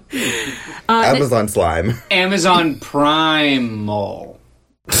 Amazon Slime. Amazon Primal.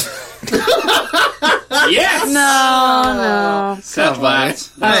 Yes! No.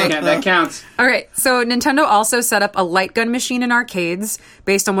 That counts. All right, so Nintendo also set up a light gun machine in arcades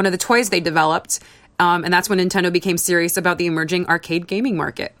based on one of the toys they developed, and that's when Nintendo became serious about the emerging arcade gaming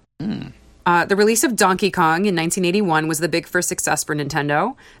market. The release of Donkey Kong in 1981 was the big first success for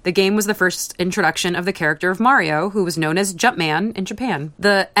Nintendo. The game was the first introduction of the character of Mario, who was known as Jumpman in Japan.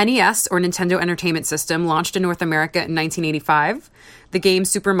 The NES, or Nintendo Entertainment System, launched in North America in 1985. The game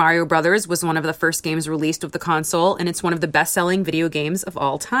Super Mario Bros. Was one of the first games released with the console, and it's one of the best-selling video games of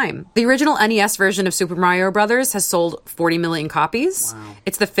all time. The original NES version of Super Mario Bros. Has sold 40 million copies. Wow.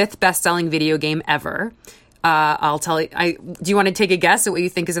 It's the 5th best-selling video game ever. I'll tell you. Do you want to take a guess at what you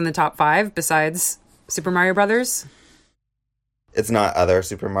think is in the top 5 besides Super Mario Brothers? It's not other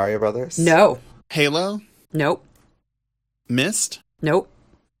Super Mario Brothers? No. Halo? Nope. Myst? Nope.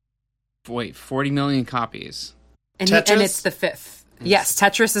 Wait, 40 million copies. And Tetris? it's the 5th. Yes,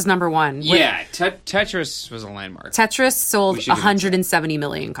 Tetris is number 1. Yeah, Tetris was a landmark. Tetris sold We should give it 170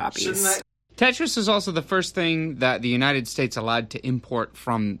 million copies. Tetris is also the first thing that the United States allowed to import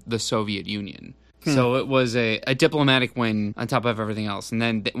from the Soviet Union. So it was a diplomatic win on top of everything else. And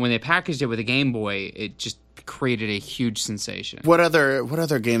then when they packaged it with a Game Boy, it just created a huge sensation. What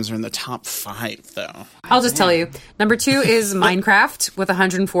other games are in the top 5, though? I'll just tell you. Number 2 is Minecraft with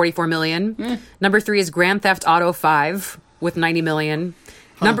 144 million. Number 3 is Grand Theft Auto 5 with 90 million.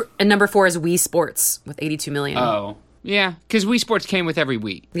 Number 4 is Wii Sports with 82 million. Oh. Yeah, because Wii Sports came with every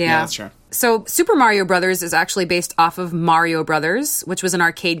Wii. Yeah, that's true. So Super Mario Brothers is actually based off of Mario Brothers, which was an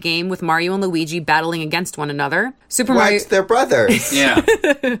arcade game with Mario and Luigi battling against one another. What? They're brothers. Yeah.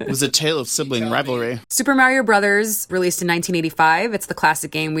 It was a tale of sibling rivalry. Super Mario Brothers, released in 1985. It's the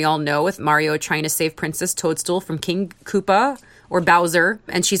classic game we all know with Mario trying to save Princess Toadstool from King Koopa or Bowser,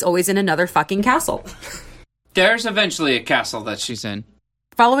 and she's always in another fucking castle. There's eventually a castle that she's in.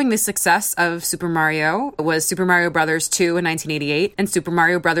 Following the success of Super Mario was Super Mario Bros. 2 in 1988 and Super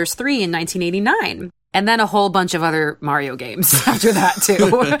Mario Bros. 3 in 1989. And then a whole bunch of other Mario games after that,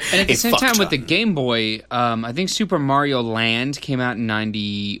 too. And at the same time, with the Game Boy, I think Super Mario Land came out in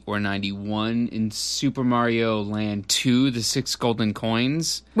 90 or 91, and Super Mario Land 2, the 6 golden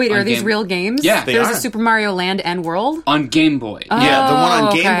coins. Wait, are these real games? Yeah, they There's are. a Super Mario Land and World? On Game Boy. Yeah, the one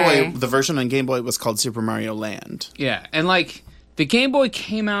on Game okay. Boy, the version on Game Boy was called Super Mario Land. Yeah, and like, the Game Boy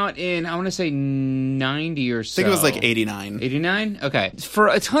came out in, I want to say 90 or so. I think it was like 89. 89? Okay. For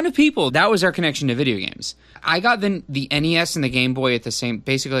a ton of people, that was our connection to video games. I got the NES and the Game Boy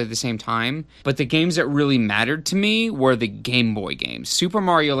basically at the same time, but the games that really mattered to me were the Game Boy games. Super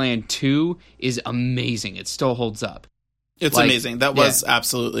Mario Land 2 is amazing. It still holds up. It's amazing. That was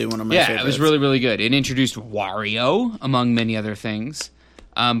absolutely one of my favorites. Yeah, it was really, really good. It introduced Wario, among many other things.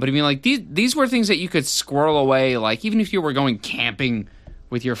 But I mean, like, these were things that you could squirrel away, like, even if you were going camping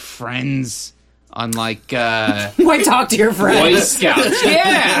with your friends on, like, Why talk to your friends? Boy Scouts.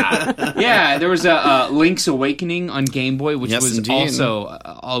 Yeah! Yeah, there was a Link's Awakening on Game Boy, which Yes, was indeed. also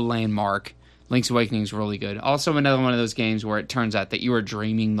a landmark. Link's Awakening is really good. Also another one of those games where it turns out that you were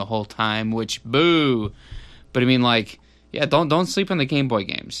dreaming the whole time, which, boo! But I mean, like, yeah, don't sleep on the Game Boy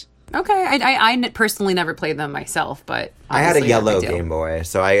games. Okay, I personally never played them myself, but I had a obviously yellow big deal. Game Boy,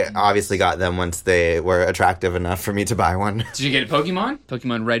 so I obviously got them once they were attractive enough for me to buy one. Did you get a Pokemon?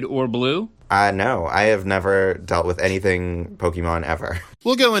 Pokemon Red or Blue? No, I have never dealt with anything Pokemon ever.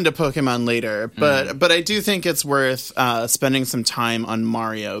 We'll go into Pokemon later, but I do think it's worth spending some time on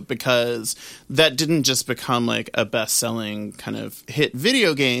Mario because that didn't just become like a best-selling kind of hit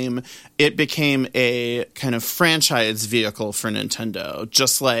video game. It became a kind of franchise vehicle for Nintendo,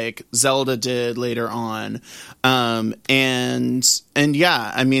 just like Zelda did later on. And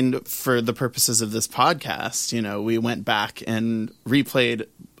yeah, I mean, for the purposes of this podcast, you know, we went back and replayed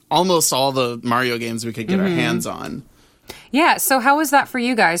almost all the Mario games we could get our hands on. Yeah, so how was that for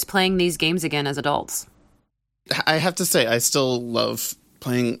you guys playing these games again as adults? I have to say, I still love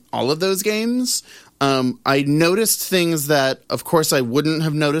playing all of those games. I noticed things that, of course, I wouldn't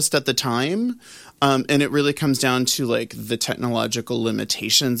have noticed at the time. And it really comes down to, like, the technological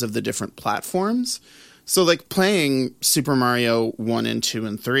limitations of the different platforms. So, like, playing Super Mario 1 and 2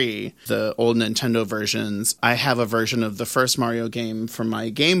 and 3, the old Nintendo versions, I have a version of the first Mario game from my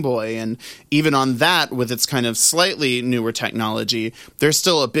Game Boy, and even on that, with its kind of slightly newer technology, there's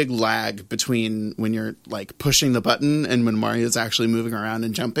still a big lag between when you're, like, pushing the button and when Mario's actually moving around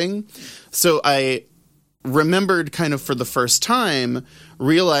and jumping. So I remembered kind of for the first time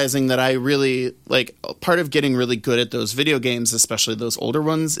realizing that I really, like, part of getting really good at those video games, especially those older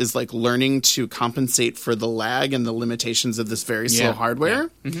ones, is like learning to compensate for the lag and the limitations of this very slow hardware.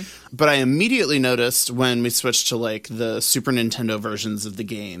 Yeah. Mm-hmm. But I immediately noticed when we switched to like the Super Nintendo versions of the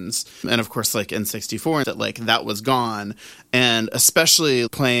games, and of course like N64, that like that was gone. And especially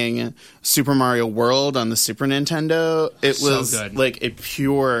playing Super Mario World on the Super Nintendo, it was like a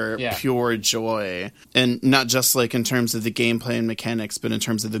pure joy. And not just like in terms of the gameplay and mechanics, but in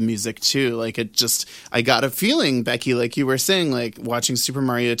terms of the music too. Like it just, I got a feeling, Becky, like you were saying, like watching Super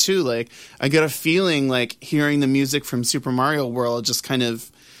Mario 2, like I got a feeling like hearing the music from Super Mario World just kind of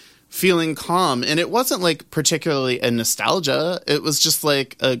feeling calm. And it wasn't like particularly a nostalgia. It was just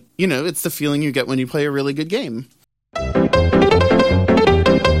like a, you know, it's the feeling you get when you play a really good game.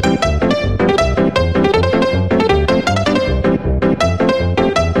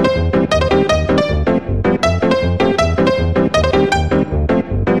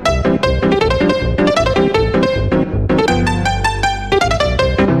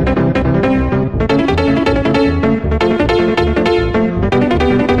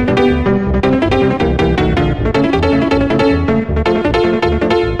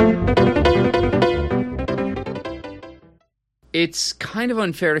 kind of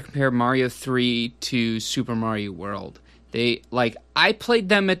unfair to compare Mario 3 to Super Mario World. I played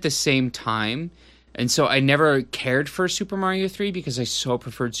them at the same time, and so I never cared for Super Mario 3 because I so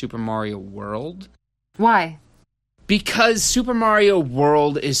preferred Super Mario World. Why? Because Super Mario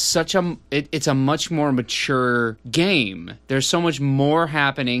World is it's a much more mature game. There's so much more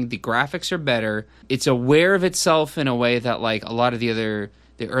happening. The graphics are better. It's aware of itself in a way that like a lot of the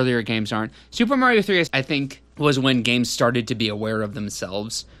earlier games aren't. Super Mario 3, I think, was when games started to be aware of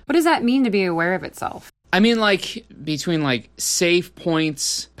themselves. What does that mean to be aware of itself? I mean, like, between, like, save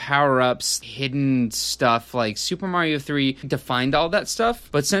points, power-ups, hidden stuff, like, Super Mario 3 defined all that stuff.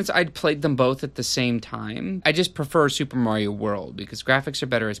 But since I'd played them both at the same time, I just prefer Super Mario World because graphics are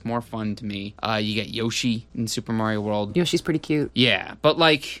better. It's more fun to me. You get Yoshi in Super Mario World. Yoshi's pretty cute. Yeah, but,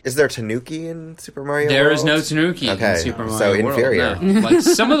 like... Is there Tanuki in Super Mario World? There is no Tanuki in Super Mario so World. Inferior. No. Like,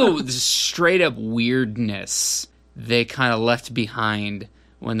 some of the straight-up weirdness they kind of left behind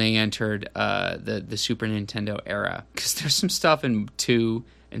when they entered the Super Nintendo era. Because there's some stuff in 2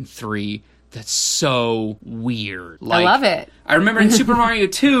 and 3 that's so weird. Like, I love it. I remember in Super Mario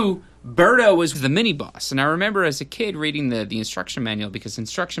 2, Birdo was the mini-boss. And I remember as a kid reading the instruction manual, because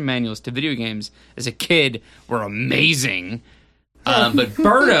instruction manuals to video games as a kid were amazing. But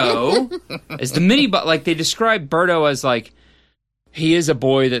Birdo is the mini-boss. Like, they describe Birdo as, like, he is a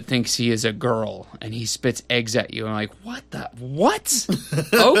boy that thinks he is a girl, and he spits eggs at you. And I'm like, what?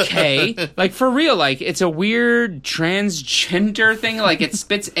 Okay. Like, for real, like, it's a weird transgender thing. Like, it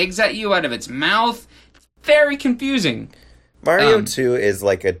spits eggs at you out of its mouth. Very confusing. Mario 2 is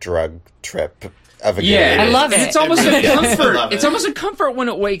like a drug trip of a game. Yeah. I love it. It's almost a comfort. love it. It's almost a comfort when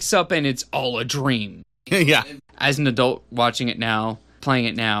it wakes up and it's all a dream. Yeah. As an adult watching it now, playing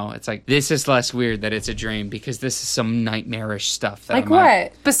it now, it's like, this is less weird that it's a dream because this is some nightmarish stuff. That Like I'm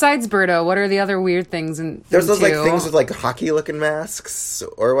what? Besides Birdo, what are the other weird things in There's those like 2? things with like hockey-looking masks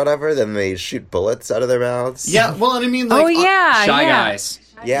or whatever. Then they shoot bullets out of their mouths. Yeah, well, and I mean, like... Oh, yeah. Shy yeah. Guys.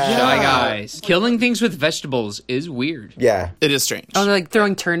 Yeah. Shy Guys. Killing things with vegetables is weird. Yeah. It is strange. Oh, they're like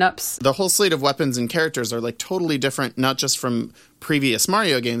throwing turnips. The whole slate of weapons and characters are like totally different, not just from previous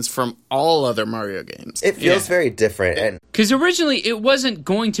Mario games, from all other Mario games. It feels very different. And Because originally it wasn't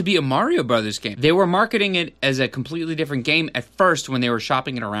going to be a Mario Brothers game. They were marketing it as a completely different game at first when they were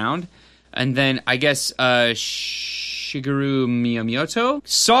shopping it around. And then I guess Shigeru Miyamoto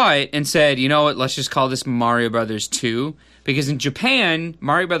saw it and said, you know what, let's just call this Mario Brothers 2. Because in Japan,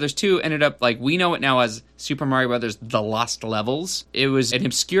 Mario Brothers 2 ended up, like, we know it now as Super Mario Brothers The Lost Levels. It was an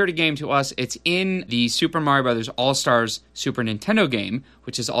obscurity game to us. It's in the Super Mario Brothers All-Stars Super Nintendo game,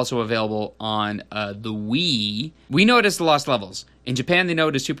 which is also available on the Wii. We know it as The Lost Levels. In Japan, they know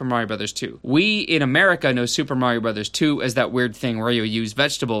it as Super Mario Brothers 2. We, in America, know Super Mario Brothers 2 as that weird thing where you use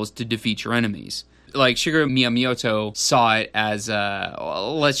vegetables to defeat your enemies. Like, Shigeru Miyamoto saw it as,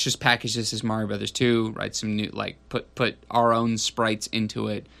 let's just package this as Mario Brothers 2, write some new, like, put our own sprites into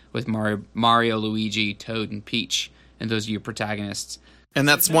it with Mario, Luigi, Toad, and Peach, and those are your protagonists. And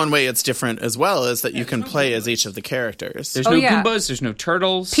that's one way it's different as well, is that you can play as each of the characters. There's Oh, no yeah. Goombas, there's no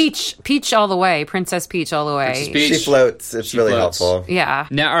turtles. Peach all the way. Princess Peach all the way. Princess Peach. she floats. It's She really floats. helpful. Yeah.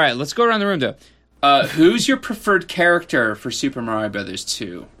 Now, all right, let's go around the room, though. Who's your preferred character for Super Mario Brothers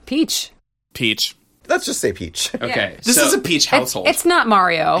 2? Peach. Peach. Let's just say Peach. Okay, This so is a Peach household. It's not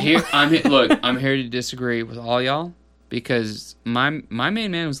Mario. Look, I'm here to disagree with all y'all because my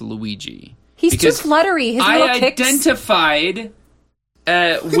main man was Luigi. He's too because fluttery. His little I kicks. identified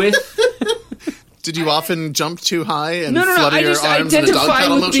with Did you often jump too high and no. flutter I your just arms in a dog identified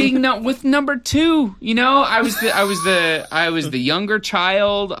paddle with motion? being with number 2. You know, I was the younger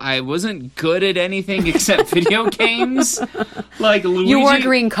child. I wasn't good at anything except video games. Like Luigi. You wore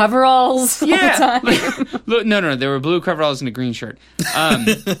green coveralls all the Yeah. time. Look, no. There were blue coveralls and a green shirt.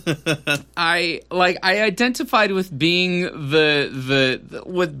 I identified with being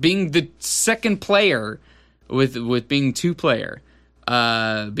with being the second player, with being 2-player.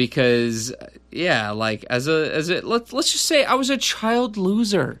 Because like as a let's just say I was a child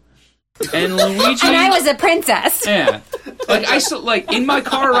loser, and Luigi And I was a princess. yeah, like in my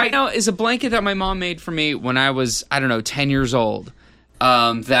car right now is a blanket that my mom made for me when I was 10 years old.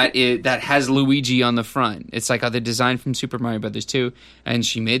 That has Luigi on the front. It's like the design from Super Mario Brothers 2, and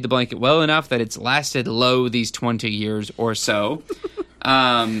she made the blanket well enough that it's lasted these 20 years or so.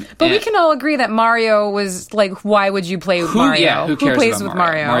 But we can all agree that Mario was like, why would you play with Mario? Yeah, who cares plays about with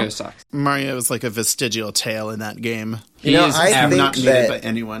Mario? Mario? Mario sucks. Mario is like a vestigial tale in that game. You know, is I think Not needed by that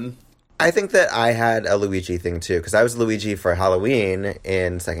anyone. I think that I had a Luigi thing too because I was Luigi for Halloween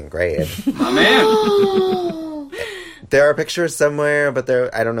in 2nd grade. My man. There are pictures somewhere, but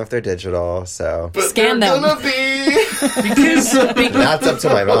I don't know if they're digital. So Scan them. Gonna be. Because That's up to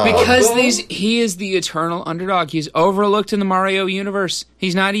my mom. Because he is the eternal underdog. He's overlooked in the Mario universe.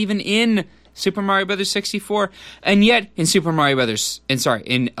 He's not even in Super Mario Brothers 64, and yet in Smash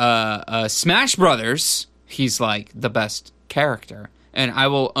Brothers, he's like the best character. And I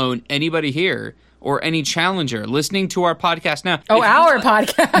will own anybody here or any challenger listening to our podcast now. Oh, our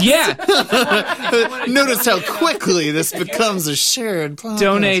podcast. Yeah. Notice how quickly this becomes a shared podcast.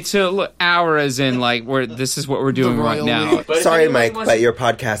 Donate to our, as in like this is what we're doing right Royal now. League. Sorry, Mike, but your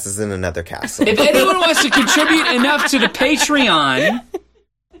podcast is in another castle. If anyone wants to contribute enough to the Patreon,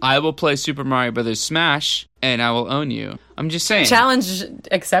 I will play Super Mario Brothers Smash, and I will own you. I'm just saying. Challenge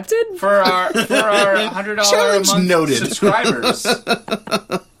accepted? For our $100 Challenge a month noted. subscribers.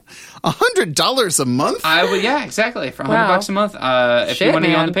 $100 a month? I would, yeah, exactly. For $100 Wow. a month. If Shit, you want to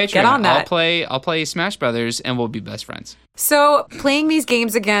be on man. the Patreon, Get on that. I'll play Smash Brothers, and we'll be best friends. So, playing these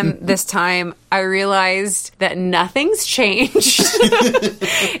games again this time, I realized that nothing's changed.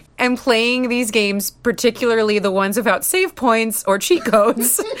 And playing these games, particularly the ones without save points or cheat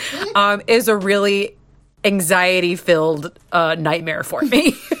codes, is a really anxiety-filled nightmare for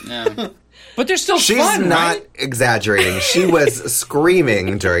me. Yeah. But they're still She's fun, not right? exaggerating. She was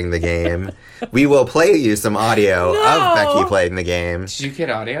screaming during the game. We will play you some audio of Becky playing the game. Did you get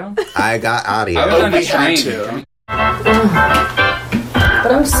audio? I got audio. I was on we a had train. to.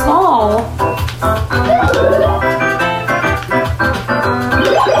 But I'm small.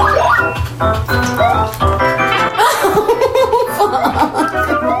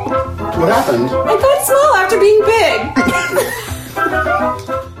 What happened? I got small after being big.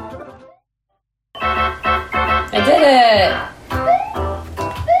 I did it.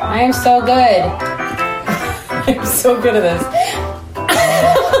 I am so good. I'm so good at this.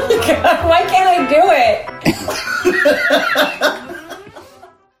 God, why can't I do it?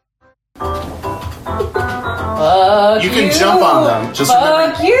 Fuck You can jump on them. Just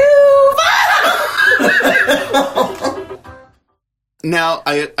remember. Fuck you. Now,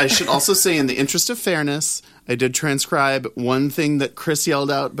 I should also say, in the interest of fairness, I did transcribe one thing that Chris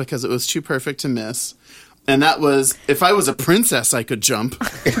yelled out because it was too perfect to miss. And that was, if I was a princess, I could jump.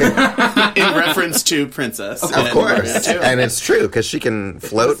 In reference to Princess. Of course. And it's true, because she can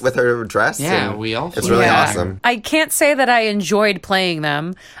float with her dress. Yeah, and we all It's float. really Yeah. awesome. I can't say that I enjoyed playing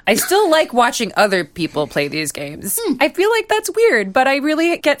them. I still like watching other people play these games. I feel like that's weird, but I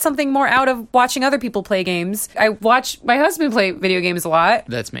really get something more out of watching other people play games. I watch my husband play video games a lot,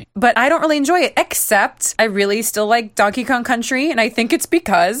 That's me. but I don't really enjoy it, except I really still like Donkey Kong Country, and I think it's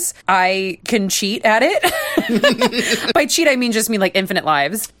because I can cheat at it. By cheat, I mean like infinite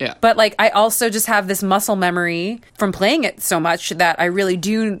lives. Yeah. But like, I also just have this muscle memory from playing it so much that I really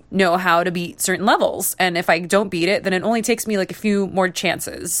do know how to beat certain levels. And if I don't beat it, then it only takes me like a few more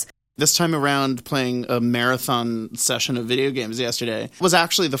chances. This time around, playing a marathon session of video games yesterday was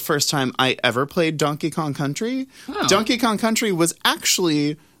actually the first time I ever played Donkey Kong Country. Oh. Donkey Kong Country was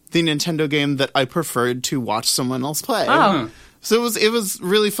actually the Nintendo game that I preferred to watch someone else play. Oh. So it was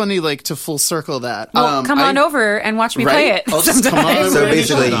really funny, like, to full circle that. Well, come on over and watch me play it. I'll just come on over. So and-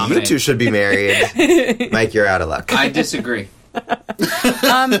 basically, you Dominate. two should be married. Mike, you're out of luck. I disagree.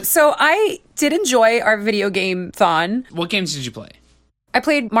 So I did enjoy our video game thon. What games did you play? I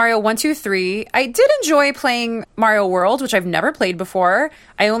played Mario 1, 2, 3. I did enjoy playing Mario World, which I've never played before.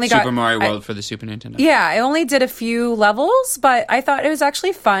 I only got Super Mario World for the Super Nintendo. Yeah, I only did a few levels, but I thought it was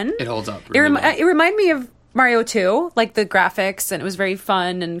actually fun. It holds up It, really well. it reminded me of Mario 2, like the graphics, and it was very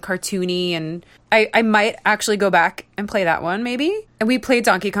fun and cartoony, and I might actually go back and play that one, maybe. And we played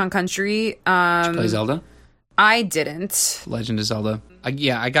Donkey Kong Country. Play Zelda? I didn't. Legend of Zelda.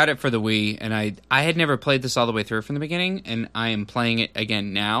 I got it for the Wii, and I had never played this all the way through from the beginning, and I am playing it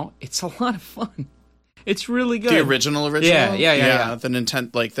again now. It's a lot of fun. It's really good. The original? Yeah. The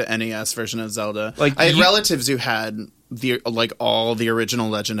Nintendo, like the NES version of Zelda. Like, I had you- relatives who had all the original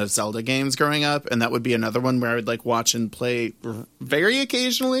Legend of Zelda games growing up, and that would be another one where I would like watch and play very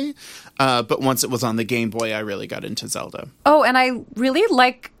occasionally. But once it was on the Game Boy, I really got into Zelda. Oh, and I really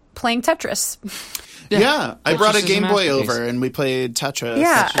like playing Tetris. Yeah, I brought a Tetris is a Game Boy masterpiece. over and we played Tetris.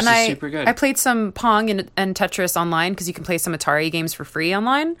 Yeah, Tetris and is super good. I played some Pong and Tetris online because you can play some Atari games for free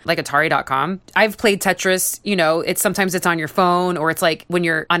online, like Atari.com. I've played Tetris, sometimes it's on your phone, or it's like when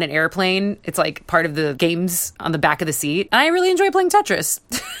you're on an airplane, it's like part of the games on the back of the seat. And I really enjoy playing Tetris.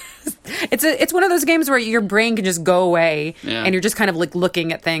 It's one of those games where your brain can just go away and you're just kind of like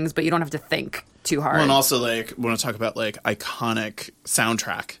looking at things, but you don't have to think too hard. Well, and also like want to talk about like iconic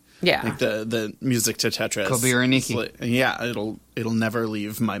soundtrack. Yeah. Like the music to Tetris. Kobe or Nikki. Yeah, it'll never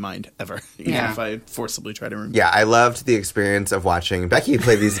leave my mind ever. Even Yeah. if I forcibly try to remember. Yeah, I loved the experience of watching Becky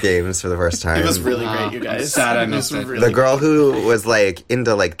play these games for the first time. It was really great, you guys. sad I It was missed it. really The girl who was like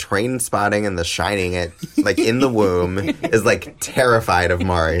into like train spotting and The Shining it like in the womb is like terrified of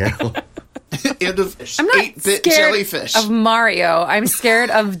Mario. and of I'm not 8-bit scared jellyfish. of Mario. I'm scared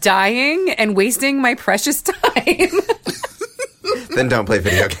of dying and wasting my precious time. Then don't play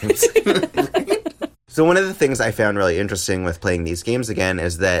video games. So one of the things I found really interesting with playing these games again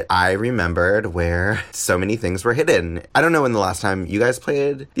is that I remembered where so many things were hidden. I don't know when the last time you guys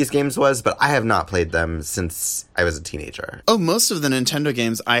played these games was, but I have not played them since I was a teenager. Oh, most of the Nintendo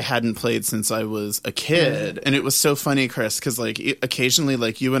games I hadn't played since I was a kid. And it was so funny, Chris, because like occasionally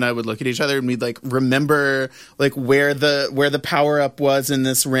like you and I would look at each other and we'd like remember like where the power up was in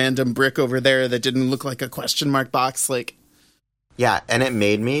this random brick over there that didn't look like a question mark box. Like, Yeah, and it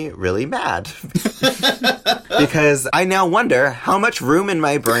made me really mad. Because I now wonder how much room in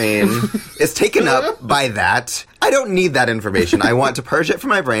my brain is taken up by that. I don't need that information. I want to purge it from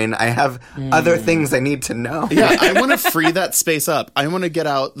my brain. I have other things I need to know. yeah, I want to free that space up. I want to get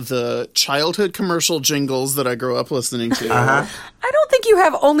out the childhood commercial jingles that I grew up listening to. I don't think you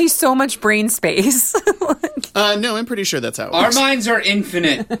have only so much brain space. No, I'm pretty sure that's how it Our works. minds are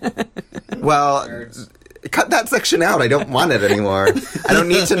infinite. Well, cut that section out. I don't want it anymore. I don't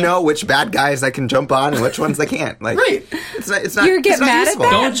need to know which bad guys I can jump on and which ones I can't. Like, Right. It's not. You get it's not mad at useful.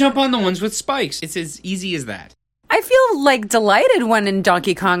 that? Don't jump on the ones with spikes. It's as easy as that. I feel like delighted when in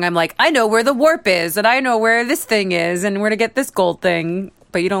Donkey Kong I'm like, I know where the warp is, and I know where this thing is, and where to get this gold thing.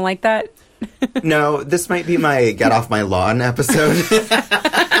 But you don't like that? No, this might be my get off my lawn episode of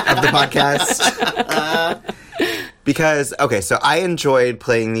the podcast. Because, okay, so I enjoyed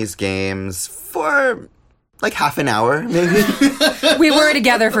playing these games for like half an hour, maybe. We were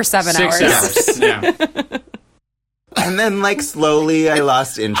together for 7 hours. 6 hours. Yeah. And then, like, slowly I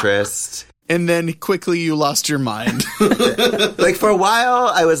lost interest. And then quickly you lost your mind. Like, for a while,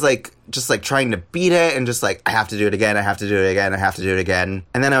 I was like, just like trying to beat it and just like, I have to do it again, I have to do it again, I have to do it again.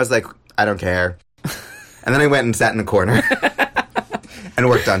 And then I was like, I don't care. And then I went and sat in a corner and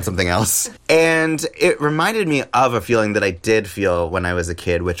worked on something else. And it reminded me of a feeling that I did feel when I was a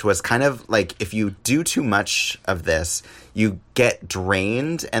kid, which was kind of like if you do too much of this, you get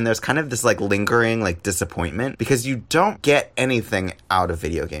drained and there's kind of this like lingering like disappointment because you don't get anything out of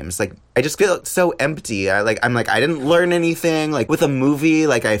video games. Like I just feel so empty. I'm like I didn't learn anything. Like with a movie,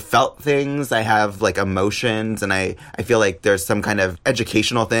 like I felt things. I have like emotions and I feel like there's some kind of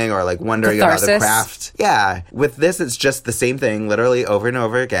educational thing or like wondering Catharsis. about the craft. Yeah. With this, it's just the same thing literally over and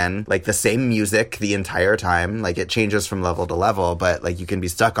over again. Like the same music the entire time. Like it changes from level to level, but like you can be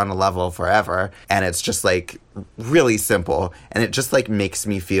stuck on a level forever. And it's just like really simple. And it just like makes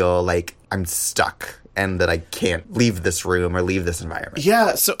me feel like I'm stuck and that I can't leave this room or leave this environment.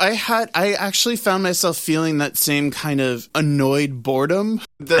 Yeah, so I actually found myself feeling that same kind of annoyed boredom.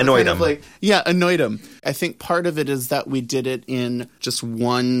 Annoyed Annoyed. I think part of it is that we did it in just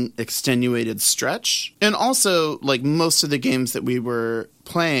one extenuated stretch. And also, like, most of the games that we were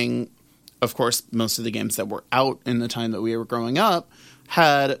playing, of course, most of the games that were out in the time that we were growing up,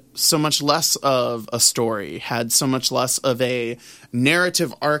 had so much less of a story, had so much less of a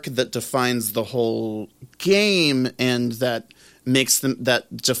narrative arc that defines the whole game and that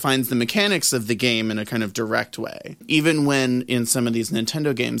defines the mechanics of the game in a kind of direct way. Even when in some of these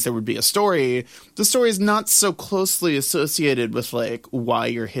Nintendo games there would be a story, the story is not so closely associated with like why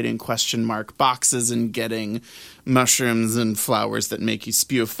you're hitting question mark boxes and getting mushrooms and flowers that make you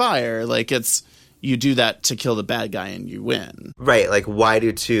spew fire. Like it's you do that to kill the bad guy and you win. Right, like why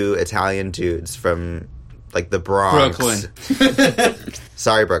do two Italian dudes from like the Bronx, Brooklyn.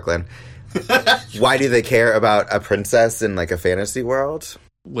 Sorry, Brooklyn. Why do they care about a princess in like a fantasy world?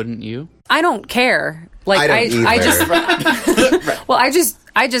 Wouldn't you? I don't care. Like I don't I either. just well,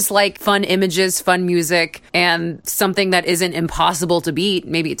 I just like fun images, fun music, and something that isn't impossible to beat.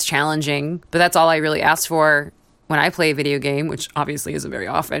 Maybe it's challenging, but that's all I really ask for when I play a video game, which obviously isn't very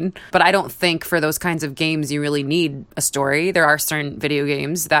often. But I don't think for those kinds of games you really need a story. There are certain video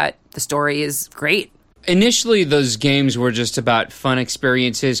games that the story is great. Initially, those games were just about fun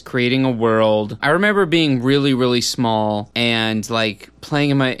experiences, creating a world. I remember being really, really small and like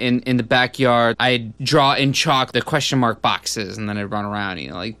playing in the backyard. I'd draw in chalk the question mark boxes and then I'd run around,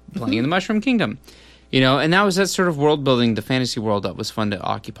 like playing in the Mushroom Kingdom, and that was that sort of world building, the fantasy world that was fun to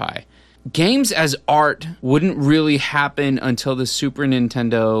occupy. Games as art wouldn't really happen until the Super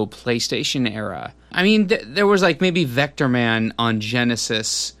Nintendo PlayStation era. I mean, there was like maybe Vector Man on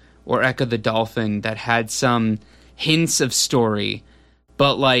Genesis or Echo the Dolphin that had some hints of story.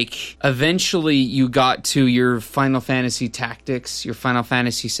 But, like, eventually you got to your Final Fantasy Tactics, your Final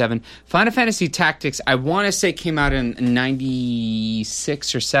Fantasy VII. Final Fantasy Tactics, I want to say came out in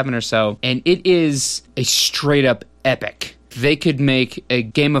 96 or 7 or so, and it is a straight-up epic. They could make a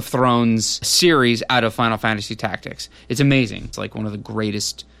Game of Thrones series out of Final Fantasy Tactics. It's amazing. It's like one of the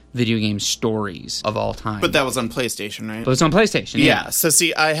greatest video game stories of all time. But that was on PlayStation, right? But it's on PlayStation, Yeah. So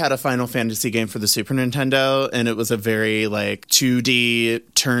see, I had a Final Fantasy game for the Super Nintendo, and it was a very like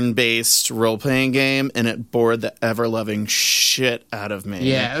 2D turn-based role-playing game, and it bored the ever-loving shit out of me.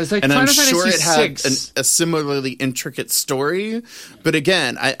 Yeah, it was like and Final I'm sure Fantasy it had VI. a similarly intricate story, but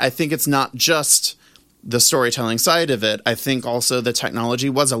again, I think it's not just the storytelling side of it. I think also the technology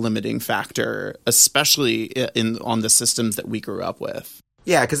was a limiting factor, especially on the systems that we grew up with.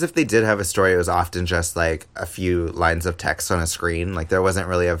 Yeah, because if they did have a story, it was often just like a few lines of text on a screen. Like there wasn't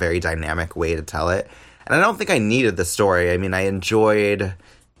really a very dynamic way to tell it. And I don't think I needed the story. I mean, I enjoyed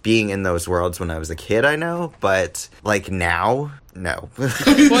being in those worlds when I was a kid, I know, but like now, no.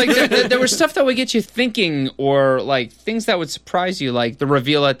 Like there was stuff that would get you thinking, or like things that would surprise you, like the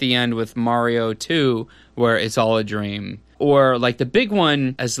reveal at the end with Mario 2, where it's all a dream. Or like the big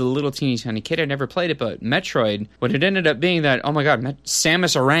one, as a little teeny tiny kid, I never played it, but Metroid, when it ended up being that, oh my god,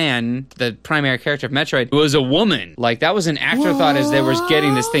 Samus Aran, the primary character of Metroid, was a woman. Like that was an afterthought as they were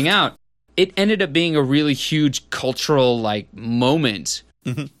getting this thing out. It ended up being a really huge cultural like moment.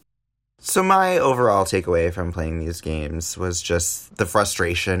 Mm-hmm. So my overall takeaway from playing these games was just the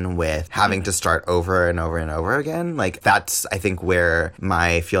frustration with having to start over and over and over again. Like, that's, I think, where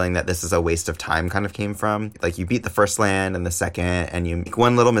my feeling that this is a waste of time kind of came from. Like, you beat the first land and the second, and you make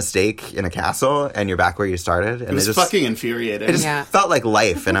one little mistake in a castle, and you're back where you started. And It was just fucking infuriating. It just felt like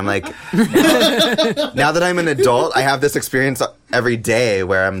life, and I'm like, now that I'm an adult, I have this experience every day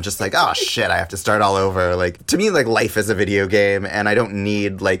where I'm just like, oh shit, I have to start all over. Like, to me, like, life is a video game, and I don't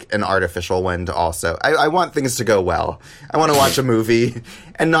need, like, an artificial one to also. I want things to go well. I want to watch a movie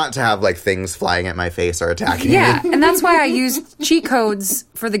and not to have, like, things flying at my face or attacking me. Yeah, and that's why I used cheat codes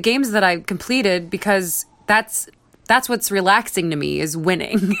for the games that I completed, because that's what's relaxing to me, is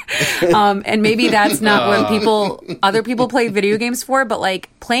winning. And maybe that's not what other people play video games for, but like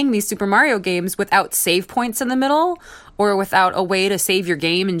playing these Super Mario games without save points in the middle or without a way to save your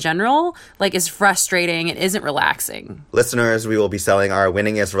game in general, like, is frustrating. It isn't relaxing. Listeners, we will be selling our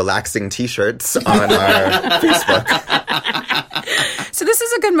Winning is Relaxing t-shirts on our Facebook. So this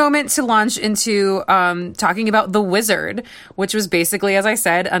is a good moment to launch into talking about The Wizard, which was basically, as I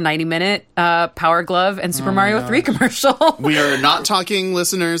said, a 90-minute Power Glove and Super Mario 3 commercial. We are not talking,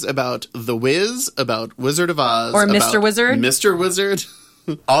 listeners, about The Wiz, about Wizard of Oz. Or Mr. about Wizard. Mr. Wizard.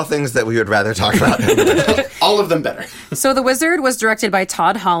 All things that we would rather talk about. All of them better. So The Wizard was directed by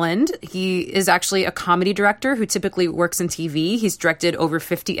Todd Holland. He is actually a comedy director who typically works in TV. He's directed over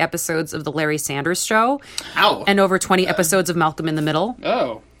 50 episodes of The Larry Sanders Show. Ow. And over 20 episodes of Malcolm in the Middle.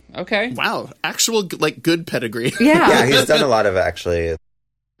 Oh, okay. Wow. Actual, like, good pedigree. Yeah, he's done a lot of, actually.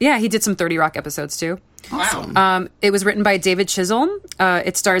 Yeah, he did some 30 Rock episodes too. Wow. It was written by David Chisholm.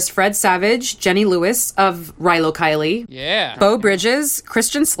 It stars Fred Savage, Jenny Lewis of Rilo Kiley, Yeah. Beau Bridges,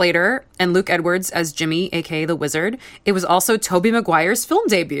 Christian Slater, and Luke Edwards as Jimmy, aka the Wizard. It was also Tobey Maguire's film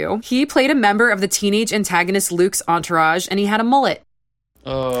debut. He played a member of the teenage antagonist Luke's entourage, and he had a mullet.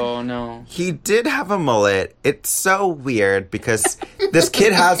 Oh, no. He did have a mullet. It's so weird because this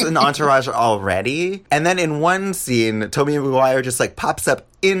kid has an entourage already. And then in one scene, Tobey Maguire just like pops up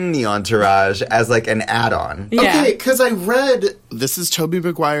in the entourage as like an add-on. Yeah. Okay, because I read this is Tobey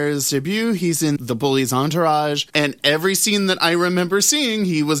Maguire's debut. He's in The Bully's entourage, and every scene that I remember seeing,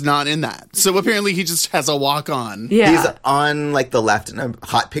 he was not in that. So apparently he just has a walk-on. Yeah. He's on like the left in a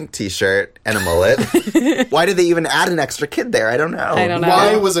hot pink t-shirt and a mullet. Why did they even add an extra kid there? I don't know. I don't know.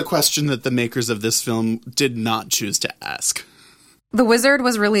 Why was a question that the makers of this film did not choose to ask. The Wizard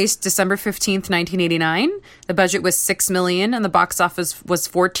was released December 15th, 1989. The budget was $6 million, and the box office was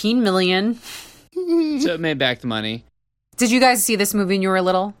 $14 million. So it made back the money. Did you guys see this movie when you were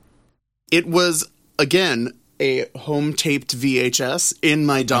little? It was, again, a home-taped VHS in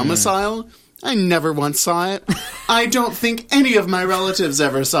my domicile. I never once saw it. I don't think any of my relatives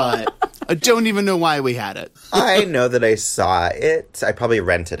ever saw it. I don't even know why we had it. I know that I saw it. I probably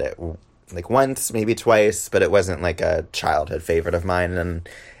rented it like once, maybe twice, but it wasn't like a childhood favorite of mine, and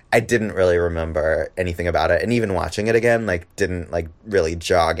I didn't really remember anything about it. And even watching it again, like, didn't like really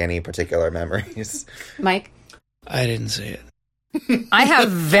jog any particular memories. Mike? I didn't see it. I have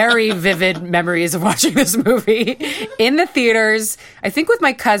very vivid memories of watching this movie in the theaters, I think with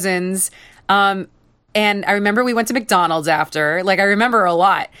my cousins. And I remember we went to McDonald's after. Like, I remember a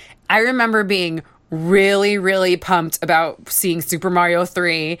lot. I remember being really, really pumped about seeing Super Mario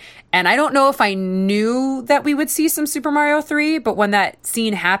 3. And I don't know if I knew that we would see some Super Mario 3, but when that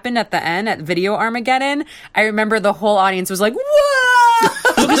scene happened at the end at Video Armageddon, I remember the whole audience was like, whoa!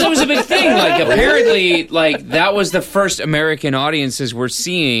 Because it was a big thing. Like, apparently, like, that was the first American audiences were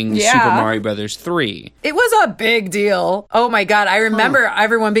seeing Super Mario Brothers 3. It was a big deal. Oh my God. I remember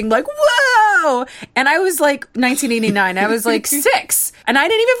everyone being like, whoa! And I was like, 1989, I was like 6. And I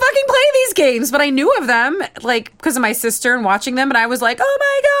didn't even fucking play these games, but I knew of them, like, because of my sister and watching them. And I was like, oh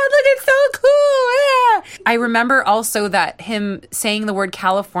my God, look, it's so cool. Yeah. I remember also that him saying the word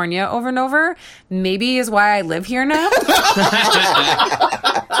California over and over maybe is why I live here now. Is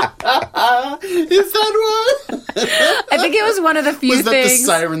that one? I think it was one of the few Was that things. the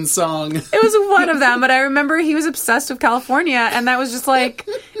siren song? It was one of them, but I remember he was obsessed with California, and that was just like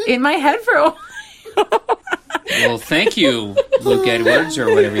in my head for a while. Well, thank you, Luke Edwards,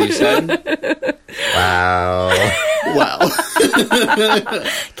 or whatever you said. Wow. Wow.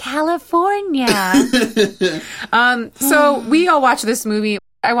 California. So we all watched this movie.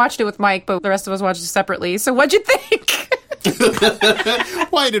 I watched it with Mike, but the rest of us watched it separately. So what'd you think?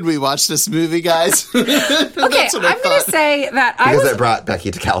 Why did we watch this movie, guys? Okay, I'm going to say that Because it brought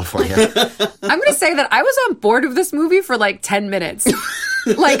Becky to California. I'm going to say that I was on board with this movie for like 10 minutes.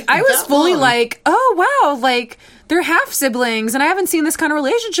 Like, I was fully like, oh, wow, like, they're half siblings, and I haven't seen this kind of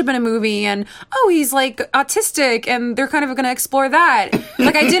relationship in a movie, and, oh, he's, like, autistic, and they're kind of going to explore that.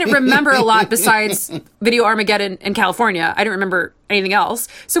 Like, I didn't remember a lot besides Video Armageddon in California. I didn't remember anything else.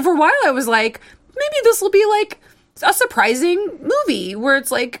 So for a while, I was like, maybe this will be, like, a surprising movie where it's,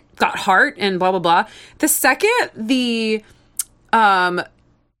 like, got heart and blah, blah, blah. The second the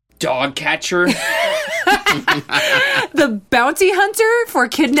Dog catcher. the bounty hunter for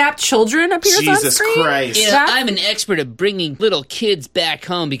kidnapped children appears on Jesus screen. Christ. Yeah, I'm an expert at bringing little kids back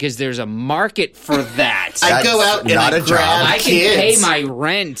home because there's a market for that. I go out and not I a job. grab I can kids. pay my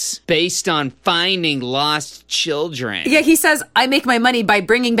rent based on finding lost children. Yeah, he says, I make my money by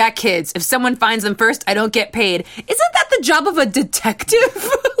bringing back kids. If someone finds them first, I don't get paid. Isn't that the job of a detective?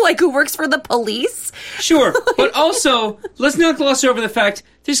 Like, who works for the police? Sure, but also, let's not gloss over the fact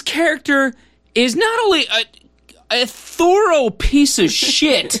this character is not only a thorough piece of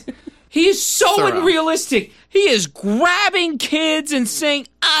shit, he is so Thorough. unrealistic. He is grabbing kids and saying,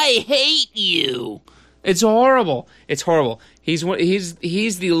 I hate you. It's horrible. It's horrible. He's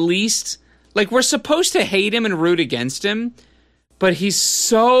the least, like, we're supposed to hate him and root against him, but he's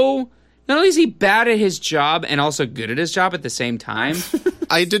so, not only is he bad at his job and also good at his job at the same time.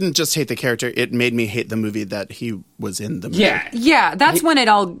 I didn't just hate the character, it made me hate the movie that he was in the movie. Yeah. Yeah, that's when it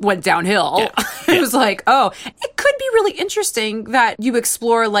all went downhill. It was like, oh, it could be really interesting that you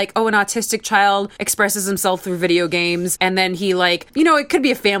explore, like, oh, an autistic child expresses himself through video games, and then he, like, you know, it could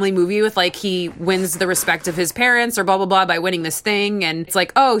be a family movie with, like, he wins the respect of his parents or blah, blah, blah by winning this thing, and it's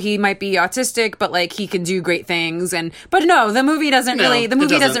like, oh, he might be autistic, but, like, he can do great things, but no, the movie doesn't No, really, it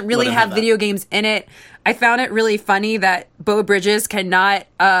doesn't really let him have have that. video games in it. I found it really funny that Beau Bridges cannot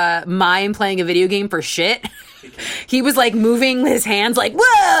mime playing a video game for shit. He was like moving his hands like,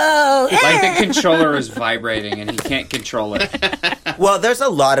 whoa! Like the controller is vibrating and he can't control it. Well, there's a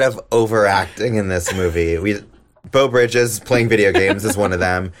lot of overacting in this movie. Beau Bridges playing video games is one of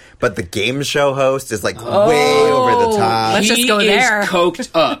them, but the game show host is like way over the top. Let's just go there. He is coked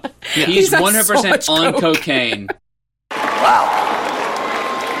up. He's on so 100% much on coke. cocaine. Wow.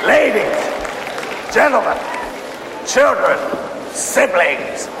 Ladies, gentlemen, children,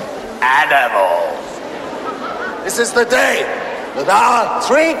 siblings, animals. This is the day that our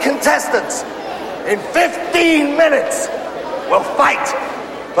 3 contestants in 15 minutes will fight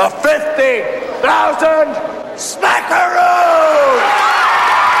for 50,000 smackaroos!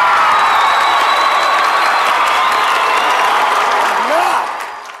 And now,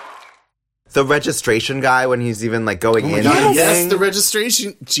 The registration guy, when he's even like going in, on the Yes, thing, the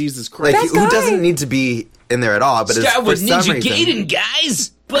registration. Jesus Christ. like who doesn't need to be in there at all, but is Start for with some Ninja reason. Gaiden,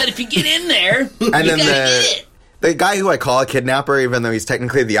 guys. But if you get in there, And you then gotta get it. the guy who I call a kidnapper, even though he's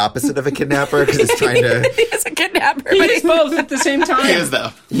technically the opposite of a kidnapper, because he's trying to. He's a kidnapper. He But is both at the same time. He is,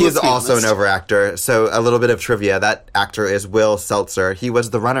 though. He is Let's be also an honest. overactor. So a little bit of trivia: that actor is Will Seltzer. He was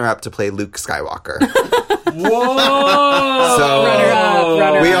the runner-up to play Luke Skywalker. Whoa! So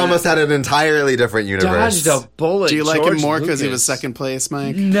runner-up. we almost had an entirely different universe. Dodged a bullet. Do you like George him more because he Lucas. was second place,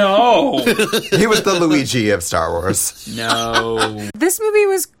 Mike? No. He was the Luigi of Star Wars. No. this movie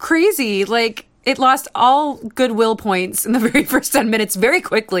was crazy. Like, it lost all goodwill points in the very first 10 minutes very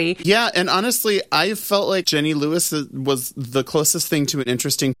quickly. Yeah, and honestly, I felt like Jenny Lewis was the closest thing to an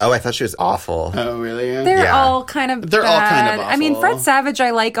interesting... Oh, I thought she was awful. Oh, really? They're Yeah. all kind of They're all kind of bad. I mean, awful. Fred Savage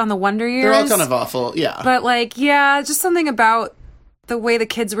I like on the Wonder Years. They're all kind of awful, yeah. But, like, yeah, just something about the way the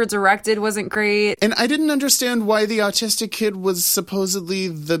kids were directed wasn't great. And I didn't understand why the autistic kid was supposedly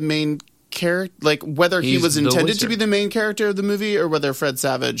the main character, like whether he He's was the intended to wizard. be the main character of the movie or whether Fred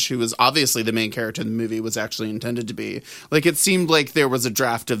Savage, who was obviously the main character in the movie, was actually intended to be. Like, it seemed like there was a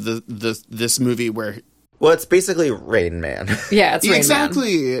draft of this movie where... Well, it's basically Rain Man. Yeah, it's Rain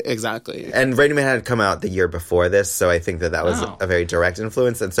Man. Exactly. And Rain Man had come out the year before this, so I think that was Oh. a very direct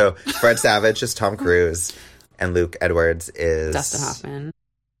influence. And so Fred Savage is Tom Cruise, and Luke Edwards is... Dustin Hoffman.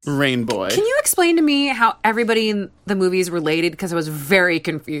 Rain Boy. Can you explain to me how everybody in the movie is related? Because I was very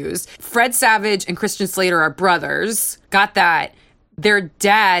confused. Fred Savage and Christian Slater are brothers. Got that. Their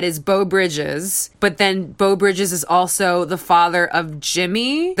dad is Beau Bridges, but then Beau Bridges is also the father of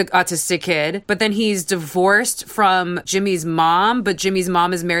Jimmy, the autistic kid. But then he's divorced from Jimmy's mom, but Jimmy's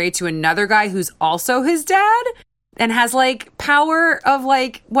mom is married to another guy who's also his dad and has, like, power of,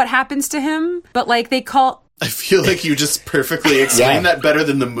 like, what happens to him. But, like, they call... I feel like you just perfectly explained that better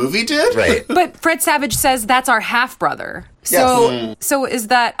than the movie did. Right. But Fred Savage says that's our half brother. So is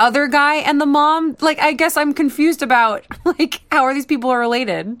that other guy and the mom? Like, I guess I'm confused about, like, how are these people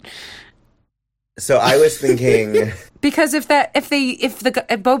related? So I was thinking... Because if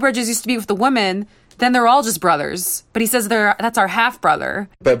Beau Bridges used to be with the woman, then they're all just brothers. But he says that's our half brother.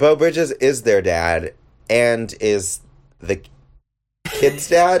 But Beau Bridges is their dad and is the kid's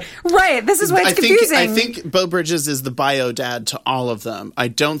dad. Right. This is why it's confusing. I think Beau Bridges is the bio dad to all of them. I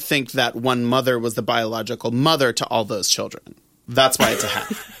don't think that one mother was the biological mother to all those children. That's why it's a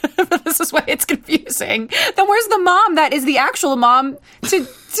half. This is why it's confusing. Then where's the mom that is the actual mom to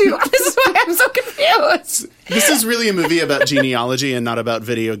this is why I'm so confused. This is really a movie about genealogy and not about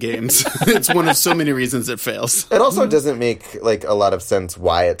video games. It's one of so many reasons it fails. It also doesn't make, like, a lot of sense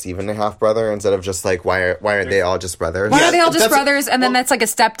why it's even a half brother instead of just, like, why aren't they all just brothers? Why are they all just that's- brothers and then that's like a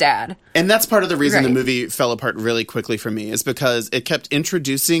stepdad? And that's part of the reason the Right. movie fell apart really quickly for me, is because it kept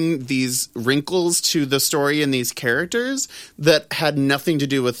introducing these wrinkles to the story and these characters that had nothing to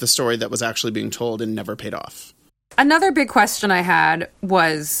do with the story that was actually being told and never paid off. Another big question I had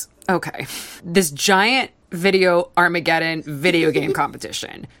was, okay, this giant video Armageddon video game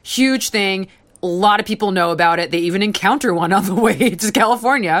competition. Huge thing. A lot of people know about it. They even encounter one on the way to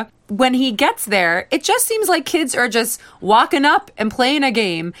California. When he gets there, it just seems like kids are just walking up and playing a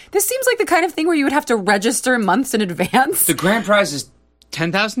game. This seems like the kind of thing where you would have to register months in advance. The grand prize is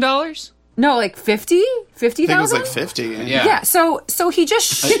 $10,000? No, like 50? I think it was 50,000? like 50. Yeah. Yeah, so he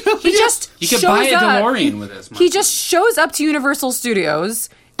just You could shows buy a up. DeLorean with this. He just shows up to Universal Studios,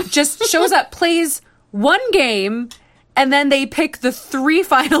 just shows up, plays one game, and then they pick the 3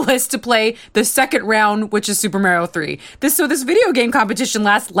 finalists to play the second round, which is Super Mario 3. This video game competition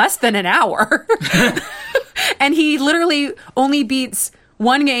lasts less than an hour. And he literally only beats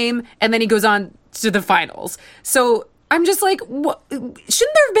one game, and then he goes on to the finals. So I'm just like, shouldn't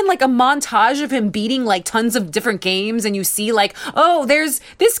there have been like a montage of him beating like tons of different games, and you see like, oh, there's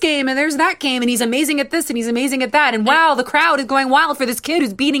this game and there's that game, and he's amazing at this and he's amazing at that, and wow, the crowd is going wild for this kid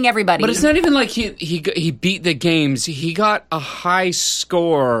who's beating everybody. But it's not even like he beat the games. He got a high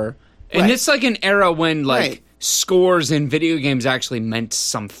score. And Right. it's like an era when like Right. scores in video games actually meant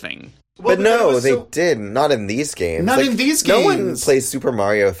something. But no, they did. Not in these games. Not in these No one games. plays Super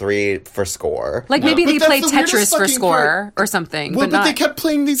Mario 3 for score. like maybe But they that's play the weirdest Tetris for fucking score part. or something. Well, but but not. they kept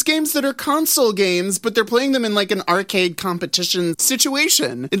playing these games that are console games, but they're playing them in like an arcade competition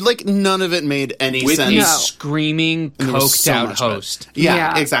situation. Like none of it made any With sense. a No. screaming, And there was coked so out much of it. host. Yeah,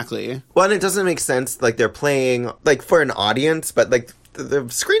 Yeah. exactly. Well, and it doesn't make sense. Like, they're playing, like, for an audience, but, like, the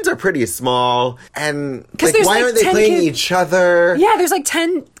screens are pretty small. And, 'Cause like, there's, why like, aren't they 10 playing kids- each other? Yeah, there's like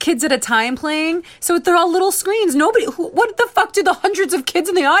 10 kids at a time playing, so they're all little screens. What the fuck do the hundreds of kids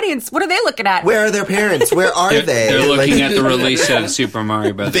in the audience, what are they looking at? Where are their parents? Where are they? They're looking Like- at the release of Super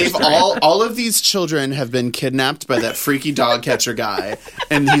Mario Brothers. They've all of these children have been kidnapped by that freaky dog catcher guy,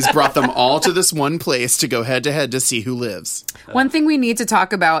 and he's brought them all to this one place to go head to head to see who lives. One thing we need to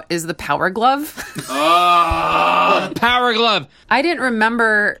talk about is the Power Glove. Power Glove. I didn't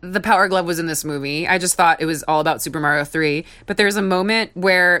remember the Power Glove was in this movie. I just thought it was all about Super Mario 3. But there's a moment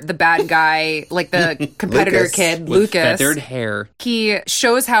where the bad guy, like the competitor Lucas. kid, With Lucas, feathered hair. he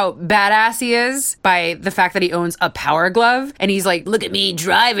shows how badass he is by the fact that he owns a Power Glove. And he's like, look at me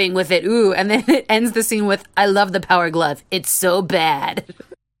driving with it. Ooh. And then it ends the scene with, I love the Power Glove. It's so bad.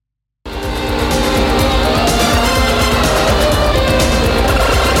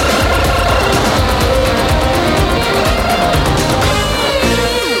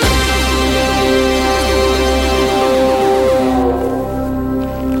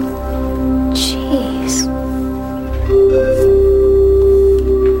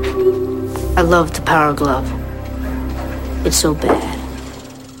 love the Power Glove. It's so bad.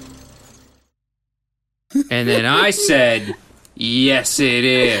 And then I said, yes, it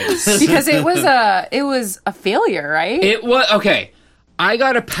is. Because it was a failure, right? It was, okay. I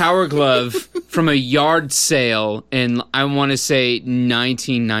got a Power Glove from a yard sale in, I want to say,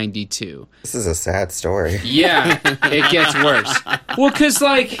 1992. This is a sad story. Yeah, it gets worse. Well, because,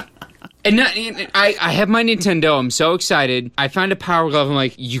 like, I have my Nintendo. I'm so excited. I found a Power Glove. I'm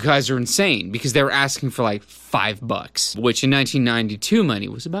like, you guys are insane, because they were asking for, like, $5, which in 1992 money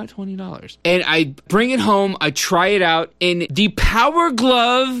was about $20. And I bring it home. I try it out. And the Power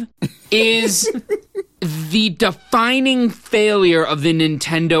Glove is... the defining failure of the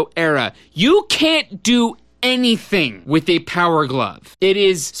Nintendo era. You can't do anything with a Power Glove. It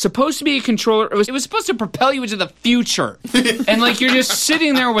is supposed to be a controller. It was supposed to propel you into the future. And like you're just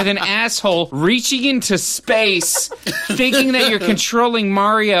sitting there with an asshole reaching into space, thinking that you're controlling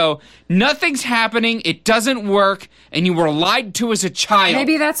Mario. Nothing's happening. It doesn't work. And you were lied to as a child.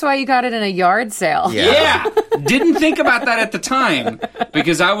 Maybe that's why you got it in a yard sale. Yeah. Didn't think about that at the time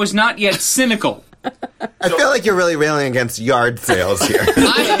because I was not yet cynical. I feel like you're really railing against yard sales here.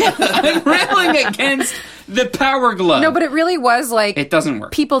 I'm railing against the Power Glove. No, but it really was like... It doesn't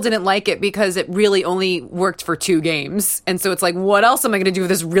work. People didn't like it because it really only worked for 2 games. And so it's like, what else am I going to do with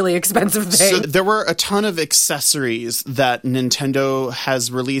this really expensive thing? So there were a ton of accessories that Nintendo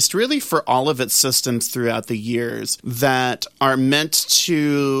has released really for all of its systems throughout the years that are meant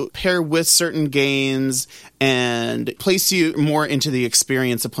to pair with certain games and place you more into the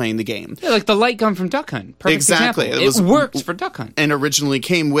experience of playing the game. Yeah, like the light gun from Duck Hunt. Perfect Exactly. example. It worked for Duck Hunt. And originally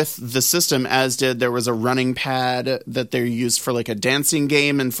came with the system, as did there was a running pad that they used for like a dancing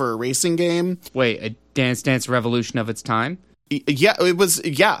game and for a racing game. Wait, a Dance Revolution of its time? Yeah, it was,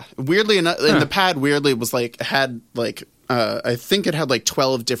 yeah. Weirdly enough, and the pad weirdly was like, had like, I think it had like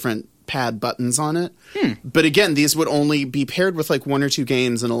 12 different pad buttons on it. But again, these would only be paired with like 1 or 2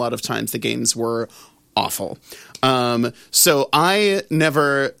 games, and a lot of times the games were awful. So I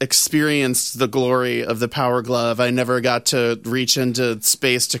never experienced the glory of the Power Glove. I never got to reach into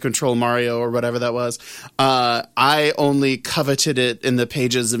space to control Mario or whatever that was. I only coveted it in the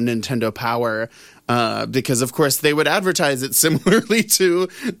pages of Nintendo Power. Because of course they would advertise it similarly to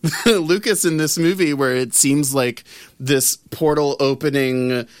Lucas in this movie, where it seems like this portal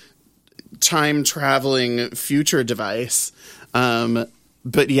opening, time traveling future device.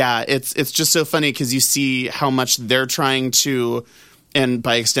 But yeah, it's just so funny because you see how much they're trying to, and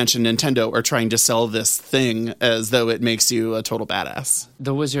by extension Nintendo, are trying to sell this thing as though it makes you a total badass.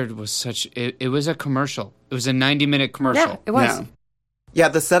 The Wizard was it was a commercial. It was a 90-minute commercial. Yeah, it was. Yeah,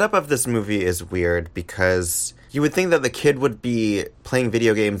 the setup of this movie is weird because you would think that the kid would be playing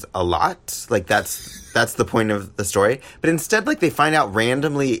video games a lot. Like that's the point of the story. But instead, like they find out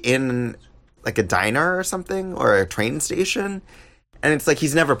randomly in like a diner or something or a train station. And it's like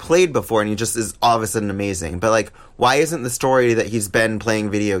he's never played before and he just is all of a sudden amazing. But like, why isn't the story that he's been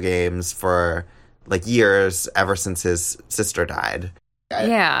playing video games for like years ever since his sister died?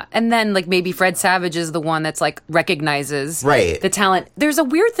 Yeah, and then like maybe Fred Savage is the one that's like recognizes Right. the talent. There's a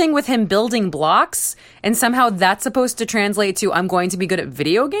weird thing with him building blocks, and somehow that's supposed to translate to I'm going to be good at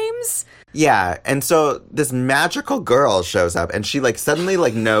video games. Yeah, and so this magical girl shows up and she like suddenly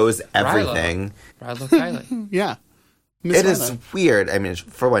like knows everything. Rilo Kiley. Yeah. It is weird. I mean,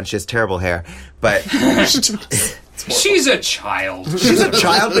 for one, she has terrible hair, but She's a child. she's a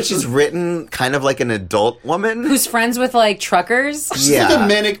child, but she's written kind of like an adult woman. Who's friends with like truckers? She's like a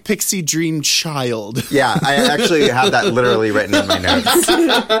manic pixie dream child. Yeah, I actually have that literally written in my notes.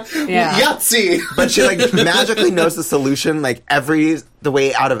 Yeah. Yahtzee! But she like magically knows the solution, like the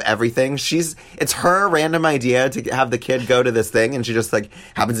way out of everything. It's her random idea to have the kid go to this thing, and she just like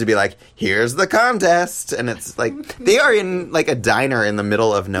happens to be like, here's the contest. And it's like, they are in like a diner in the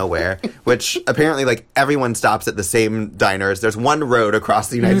middle of nowhere, which apparently like everyone stops at the same diners. There's one road across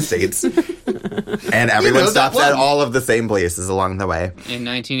the United States. And everyone stops at all of the same places along the way. In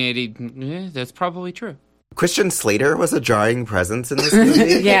 1980, that's probably true. Christian Slater was a jarring presence in this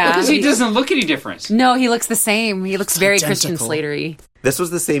movie. Yeah. Because he doesn't look any different. No, he looks the same. He looks very Christian identical. Slatery. This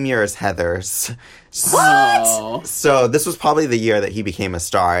was the same year as Heathers. What? So this was probably the year that he became a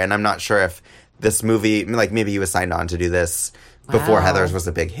star, and I'm not sure if this movie, like maybe he was signed on to do this before Wow. Heathers was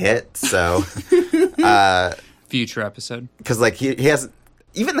a big hit. So, Future episode. because like he has,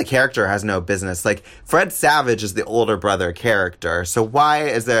 even the character has no business. Like Fred Savage is the older brother character, so why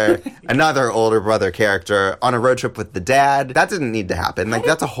is there another older brother character on a road trip with the dad? That didn't need to happen. Like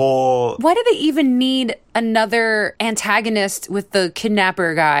that's a whole. Why do they even need another antagonist with the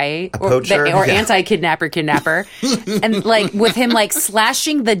kidnapper guy poacher? or Yeah. anti-kidnapper and like with him like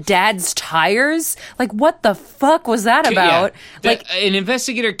slashing the dad's tires. Like what the fuck was that about? Like an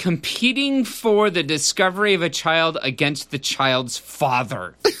investigator competing for the discovery of a child against the child's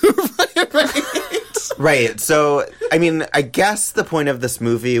father. Right. So, I mean, I guess the point of this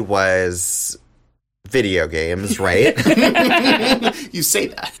movie was video games, right? You say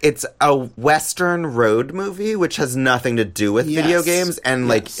that. It's a Western road movie, which has nothing to do with video Yes. games, and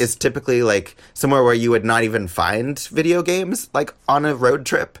like is typically like somewhere where you would not even find video games, like on a road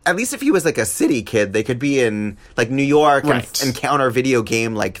trip. At least if he was like a city kid, they could be in like New York Right. and encounter video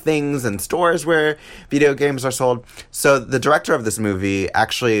game like things and stores where video games are sold. So the director of this movie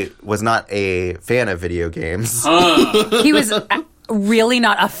actually was not a fan of video games. he was really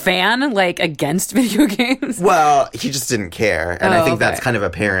not a fan, like against video games. Well, he just didn't care, and I think that's okay. kind of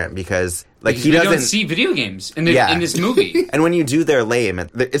apparent because like Because he we doesn't don't see video games in this movie. And when you do their lame,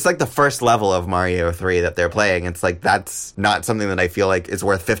 it's like the first level of Mario 3 that they're playing. It's like that's not something that I feel like is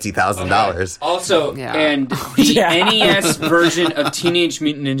worth $50,000. Also, Yeah. and the Yeah. NES version of Teenage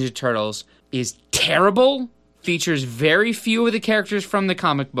Mutant Ninja Turtles is terrible, features very few of the characters from the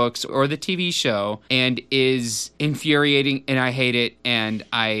comic books or the TV show, and is infuriating, and I hate it, and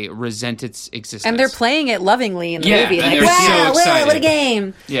I resent its existence. And they're playing it lovingly in the Yeah, movie. and Like, they're so wow, excited. what a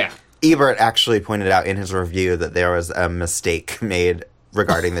game. Yeah. Ebert actually pointed out in his review that there was a mistake made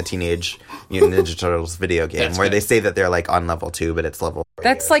regarding the Teenage Mutant Ninja Turtles video game, That's where good. they say that they're like on level 2, but it's level 3.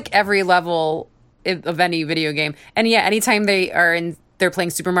 That's like every level of any video game. And yeah, anytime they're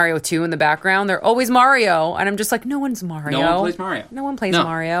playing Super Mario 2 in the background, they're always Mario. And I'm just like, no one's Mario. No one plays Mario. No one plays No.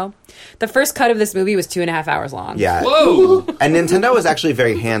 Mario. The first cut of this movie was 2.5 hours long. Yeah. Whoa! And Nintendo was actually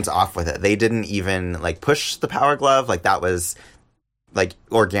very hands off with it. They didn't even like push the Power Glove. Like that was like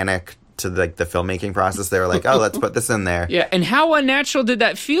organic to like the filmmaking process. They were like, oh, let's put this in there. Yeah, and how unnatural did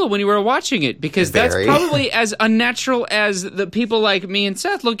that feel when you were watching it? Because Very. that's probably as unnatural as the people like me and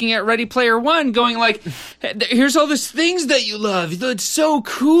Seth looking at Ready Player One going like, here's all these things that you love. It's so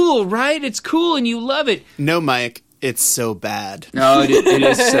cool, right? It's cool and you love it. No, Mike, it's so bad. No, it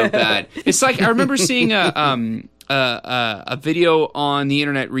is so bad. It's like I remember seeing a video on the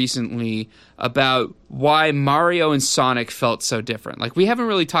internet recently about why Mario and Sonic felt so different. Like we haven't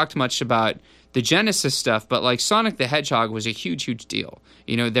really talked much about the Genesis stuff, but like Sonic the Hedgehog was a huge, huge deal.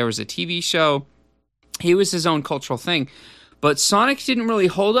 You know, there was a TV show. He was his own cultural thing. But Sonic didn't really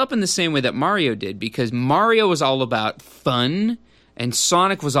hold up in the same way that Mario did, because Mario was all about fun and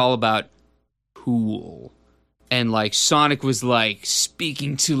Sonic was all about cool. And, like, Sonic was, like,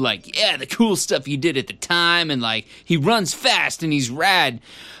 speaking to, like, yeah, the cool stuff you did at the time. And, like, he runs fast and he's rad.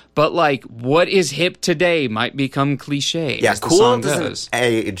 But, like, what is hip today might become cliche. Yeah, as the cool song doesn't goes.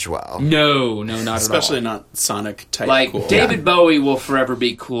 age well. No, not Especially at all. not Sonic type Like, cool. David Bowie will forever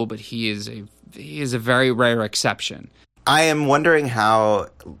be cool, but he is a very rare exception. I am wondering how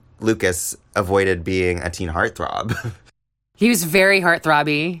Lucas avoided being a teen heartthrob. He was very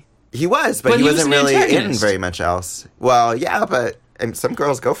heartthrobby. He was, but But he he was wasn't an really in antagonist. very much else. Well, yeah, but some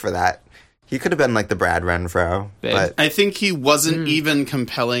girls go for that. He could have been like the Brad Renfro, Babe. but I think he wasn't even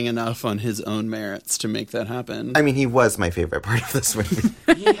compelling enough on his own merits to make that happen. I mean, he was my favorite part of this movie.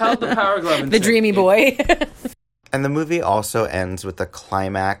 He held the power glove and The said, dreamy boy. And the movie also ends with the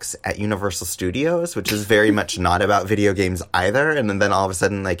climax at Universal Studios, which is very much not about video games either. And then all of a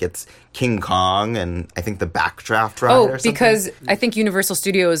sudden, like, it's King Kong and I think the Backdraft ride or something. Because I think Universal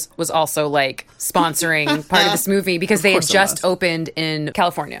Studios was also like sponsoring part of this movie because they had course it just was. opened in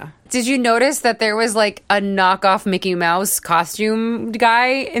California. Did you notice that there was like a knockoff Mickey Mouse costume guy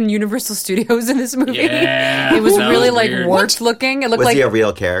in Universal Studios in this movie? Yeah, It was that really was like weird. warped looking. It looked Was like he a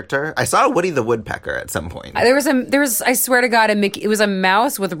real character? I saw Woody the Woodpecker at some point. there was I swear to God, it was a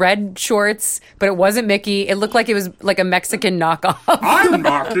mouse with red shorts, but it wasn't Mickey. It looked like it was like a Mexican knockoff. I'm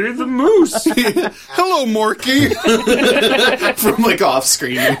Marky the Moose. Hello, Morky! From like off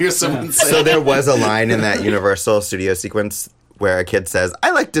screen, you hear someone say, So there was a line in that Universal Studio sequence where a kid says, I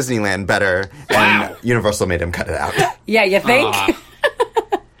like Disneyland better, and Universal made him cut it out. Yeah, you think?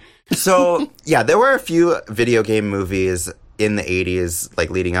 So, yeah, there were a few video game movies in the 80s, like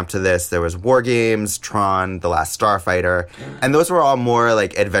leading up to this. There was War Games, Tron, The Last Starfighter, and those were all more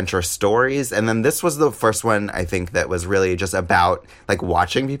like adventure stories. And then this was the first one, I think, that was really just about like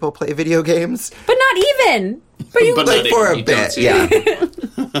watching people play video games. But not even. But you But Like not for a You don't bit, see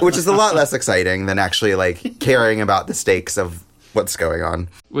yeah. Which is a lot less exciting than actually like caring about the stakes of what's going on.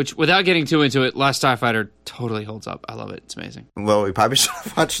 Which, without getting too into it, Last TIE Fighter totally holds up. I love it. It's amazing. Well, we probably should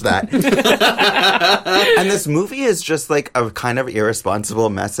have watched that. And this movie is just like a kind of irresponsible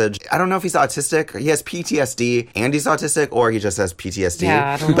message. I don't know if he's autistic, or he has PTSD, and he's autistic, or he just has PTSD.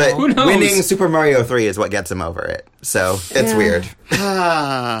 Yeah, I don't know. But Who knows? winning Super Mario 3 is what gets him over it. So it's weird.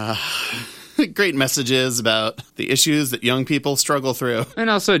 Great messages about the issues that young people struggle through. And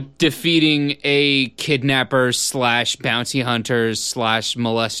also defeating a kidnapper / bounty hunter /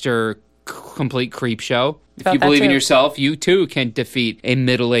 molester complete creep show. If Felt you that believe in too. yourself, you too can defeat a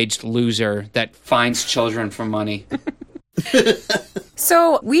middle-aged loser that finds children for money.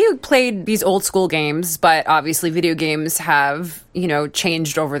 So we played these old school games, but obviously video games have,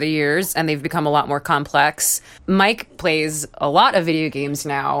 changed over the years and they've become a lot more complex. Mike plays a lot of video games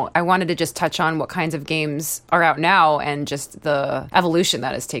now. I wanted to just touch on what kinds of games are out now and just the evolution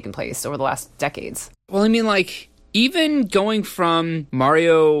that has taken place over the last decades. Well, I mean, even going from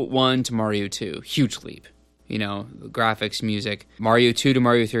Mario 1 to Mario 2, huge leap. Graphics, music. Mario 2 to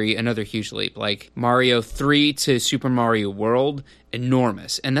Mario 3, another huge leap. Mario 3 to Super Mario World,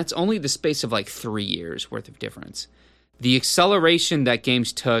 enormous. And that's only the space of 3 years worth of difference. The acceleration that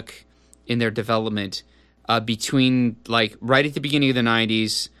games took in their development between, right at the beginning of the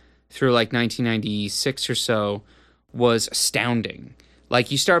 90s through, 1996 or so was astounding. I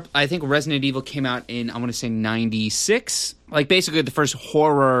think Resident Evil came out in, I want to say 96. Basically the first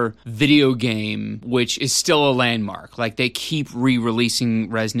horror video game, which is still a landmark. They keep re-releasing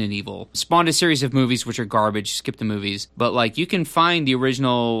Resident Evil. Spawned a series of movies, which are garbage, skip the movies. But, you can find the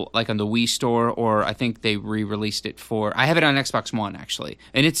original, on the Wii store, or I think they re-released it I have it on Xbox One, actually.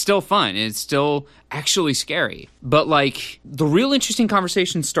 And it's still fun. It's still actually scary. But, the real interesting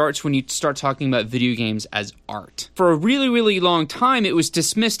conversation starts when you start talking about video games as art. For a really, really long time, it was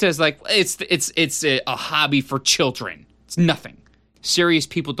dismissed as, it's a hobby for children. It's nothing. Serious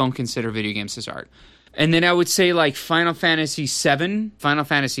people don't consider video games as art. And then I would say Final Fantasy VII, Final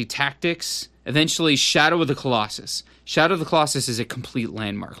Fantasy Tactics, eventually Shadow of the Colossus. Shadow of the Colossus is a complete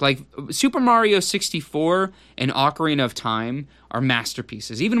landmark. Super Mario 64 and Ocarina of Time are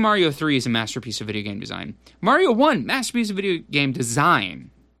masterpieces. Even Mario 3 is a masterpiece of video game design. Mario 1, masterpiece of video game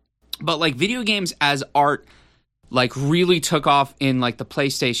design. But video games as art really took off in the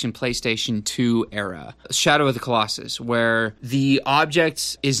PlayStation 2 era. Shadow of the Colossus, where the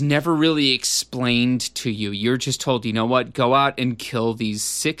object is never really explained to you. You're just told, you know what, go out and kill these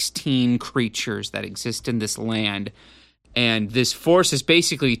 16 creatures that exist in this land. And this force is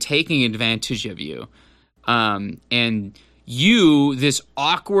basically taking advantage of you. And you, this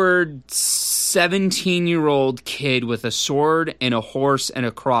awkward 17-year-old kid with a sword and a horse and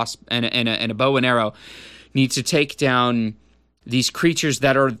a cross and a bow and arrow, needs to take down these creatures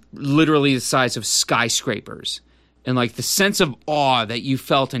that are literally the size of skyscrapers. And the sense of awe that you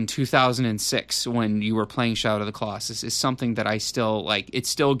felt in 2006 when you were playing Shadow of the Colossus is something that I still it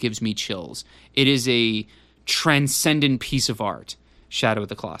still gives me chills. It is a transcendent piece of art, Shadow of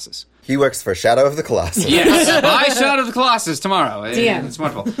the Colossus. He works for Shadow of the Colossus. Yes, buy Shadow of the Colossus tomorrow. DM. It's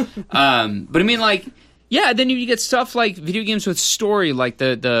wonderful. But I mean, yeah, then you get stuff like video games with story, like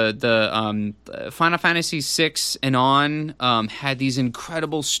the Final Fantasy VI and on had these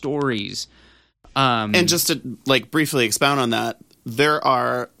incredible stories. And just to briefly expound on that, there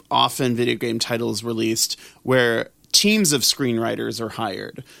are often video game titles released where teams of screenwriters are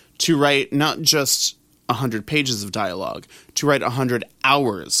hired to write not just 100 pages of dialogue, to write 100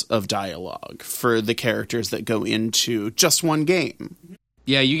 hours of dialogue for the characters that go into just one game.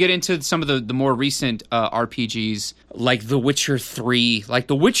 Yeah, you get into some of the more recent RPGs, like The Witcher 3.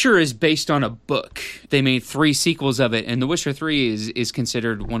 The Witcher is based on a book. They made 3 sequels of it, and The Witcher 3 is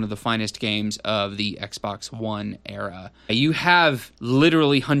considered one of the finest games of the Xbox One era. You have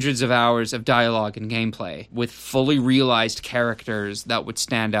literally hundreds of hours of dialogue and gameplay with fully realized characters that would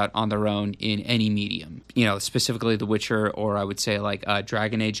stand out on their own in any medium. Specifically The Witcher, or I would say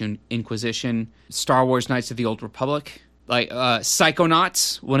Dragon Age Inquisition, Star Wars Knights of the Old Republic.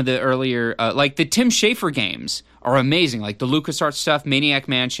 Psychonauts, one of the earlier, the Tim Schafer games are amazing. The LucasArts stuff, Maniac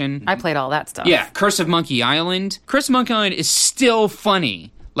Mansion. I played all that stuff. Yeah, Curse of Monkey Island. Curse of Monkey Island is still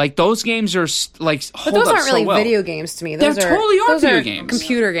funny. Those games are, hold up so well. But those aren't really video games to me. Those totally are those video are games.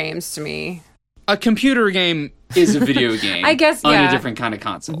 Computer games to me. A computer game is a video game. I guess, on yeah. a different kind of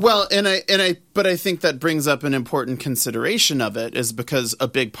console. Well, but I think that brings up an important consideration of it, is because a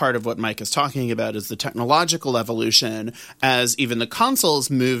big part of what Mike is talking about is the technological evolution, as even the consoles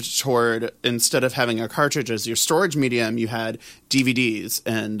moved toward, instead of having a cartridge as your storage medium, you had DVDs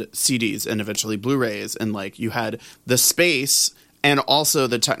and CDs and eventually Blu-rays, and you had the space and also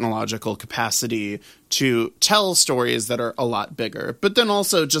the technological capacity to tell stories that are a lot bigger, but then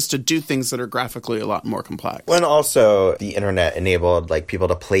also just to do things that are graphically a lot more complex. Well, and also the internet enabled like people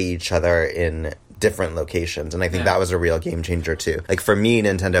to play each other in different locations, and I think that was a real game changer too. Like for me,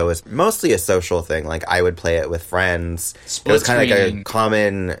 Nintendo was mostly a social thing. Like I would play it with friends. It was kind of like a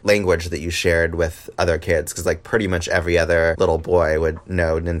common language that you shared with other kids, because like pretty much every other little boy would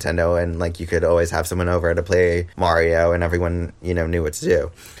know Nintendo, and like you could always have someone over to play Mario, and everyone, you know, knew what to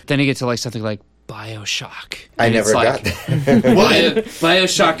do. Then you get to like something like BioShock. I never got that.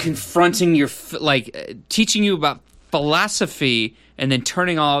 BioShock confronting your teaching you about philosophy and then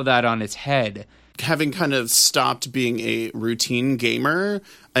turning all of that on its head. Having kind of stopped being a routine gamer,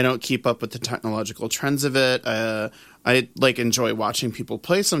 I don't keep up with the technological trends of it. I like enjoy watching people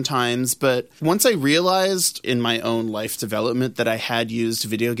play sometimes, but once I realized in my own life development that I had used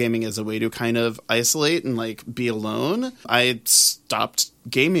video gaming as a way to kind of isolate and like be alone, I stopped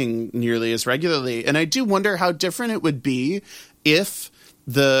gaming nearly as regularly. And I do wonder how different it would be if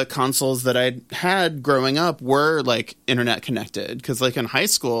the consoles that I had growing up were like internet connected, because like in high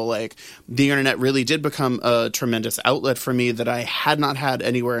school, like the internet really did become a tremendous outlet for me that I had not had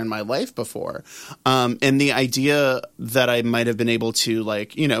anywhere in my life before. And the idea that I might have been able to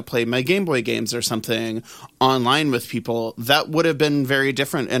like, you know, play my Game Boy games or something online with people, that would have been very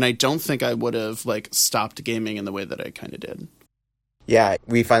different. And I don't think I would have like stopped gaming in the way that I kind of did. Yeah,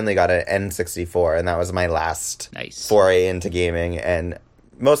 we finally got an N64, and that was my last foray into gaming, and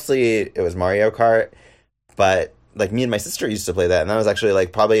mostly it was Mario Kart, but like me and my sister used to play that, and that was actually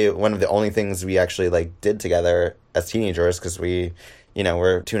like probably one of the only things we actually like did together as teenagers, because we, you know,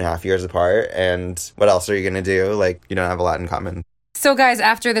 we're 2.5 years apart, and what else are you going to do? Like, you don't have a lot in common. So guys,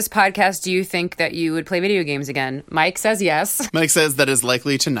 after this podcast, do you think that you would play video games again? Mike says yes. Mike says that is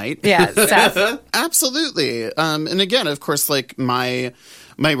likely tonight. Yeah, Seth? Absolutely. And again, of course, like my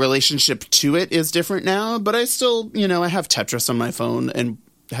relationship to it is different now, but I still, you know, I have Tetris on my phone and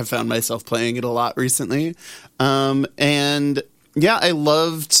have found myself playing it a lot recently. And yeah, I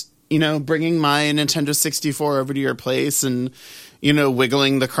loved, you know, bringing my Nintendo 64 over to your place and, you know,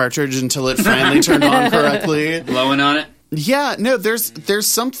 wiggling the cartridge until it finally turned on correctly. Blowing on it. Yeah, no, there's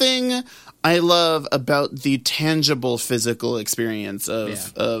something I love about the tangible physical experience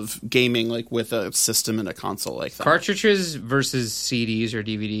of gaming, like with a system and a console like that. Cartridges versus CDs or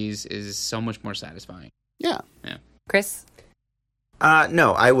DVDs is so much more satisfying. Yeah. Chris?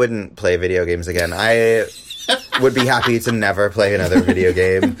 No, I wouldn't play video games again. I would be happy to never play another video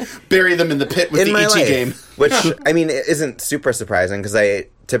game. Bury them in the pit with the E.T. game. Which, I mean, it isn't super surprising, because I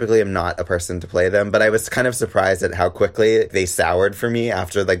typically am not a person to play them, but I was kind of surprised at how quickly they soured for me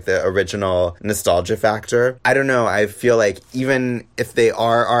after like the original nostalgia factor. I don't know, I feel like even if they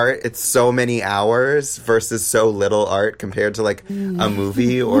are art, it's so many hours versus so little art compared to like a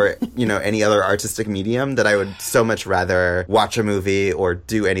movie or, you know, any other artistic medium, that I would so much rather watch a movie or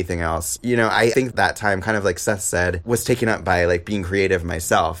do anything else. You know, I think that time, kind of like Seth said, was taken up by like being creative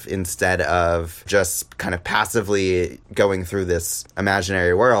myself instead of just kind of passively going through this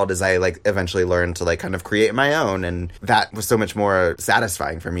imaginary world, as I like eventually learned to like kind of create my own, and that was so much more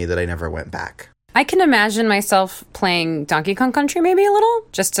satisfying for me that I never went back. I can imagine myself playing Donkey Kong Country maybe a little,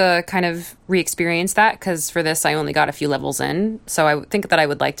 just to kind of re-experience that, because for this I only got a few levels in, so I think that I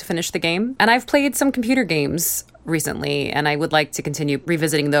would like to finish the game. And I've played some computer games recently, and I would like to continue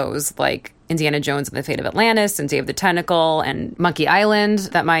revisiting those, like Indiana Jones and the Fate of Atlantis and Day of the Tentacle and Monkey Island,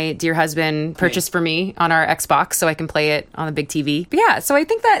 that my dear husband purchased for me on our Xbox so I can play it on the big TV. But yeah, so I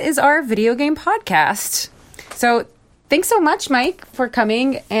think that is our video game podcast. So thanks so much, Mike, for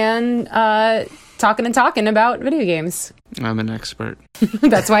coming and talking about video games. I'm an expert.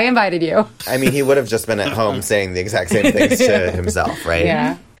 That's why I invited you. I mean, he would have just been at home saying the exact same things to himself, right?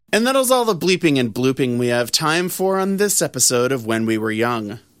 Yeah. And that was all the bleeping and blooping we have time for on this episode of When We Were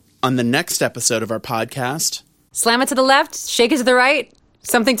Young. On the next episode of our podcast, slam it to the left, shake it to the right,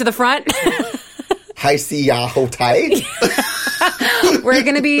 something to the front. Hi, see Yahoo tight. We're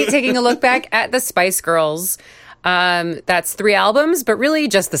going to be taking a look back at the Spice Girls. That's 3 albums, but really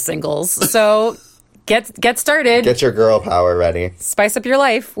just the singles. So get started. Get your girl power ready. Spice up your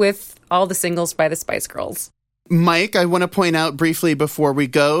life with all the singles by the Spice Girls. Mike, I want to point out briefly before we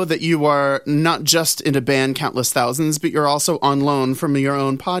go that you are not just in a band Countless Thousands, but you're also on loan from your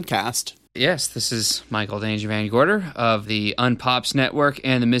own podcast. Yes, this is Michael Danger Van Gorder of the Unpops Network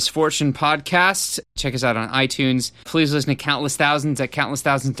and the Misfortune Podcast. Check us out on iTunes. Please listen to Countless Thousands at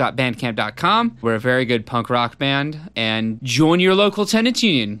countlessthousands.bandcamp.com. We're a very good punk rock band. And join your local tenants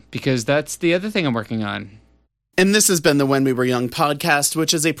union, because that's the other thing I'm working on. And this has been the When We Were Young podcast,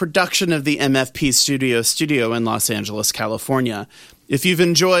 which is a production of the MFP Studio in Los Angeles, California. If you've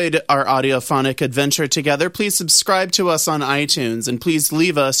enjoyed our audiophonic adventure together, please subscribe to us on iTunes and please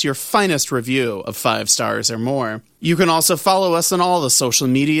leave us your finest review of 5 stars or more. You can also follow us on all the social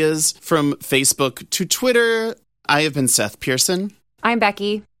medias, from Facebook to Twitter. I have been Seth Pearson. I'm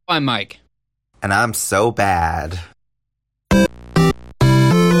Becky. I'm Mike. And I'm so bad.